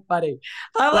your life, buddy.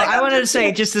 I wanted to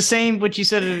say just the same, what you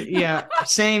said. Yeah,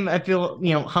 same. I feel,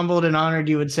 you know, humbled and honored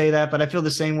you would say that, but I feel the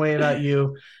same way about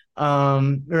you.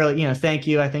 Really, you know, thank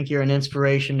you. I think you're an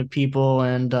inspiration to people.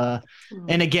 And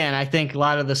again, I think a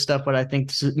lot of the stuff, what I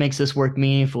think makes this work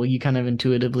meaningful, you kind of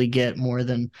intuitively get more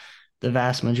than the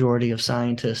vast majority of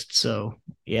scientists. So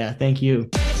yeah, thank you.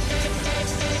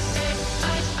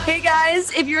 Hey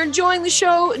guys, if you're enjoying the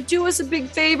show, do us a big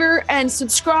favor and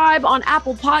subscribe on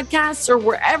Apple Podcasts or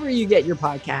wherever you get your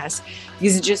podcasts,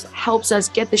 because it just helps us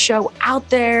get the show out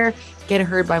there, get it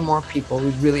heard by more people.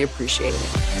 We'd really appreciate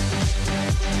it.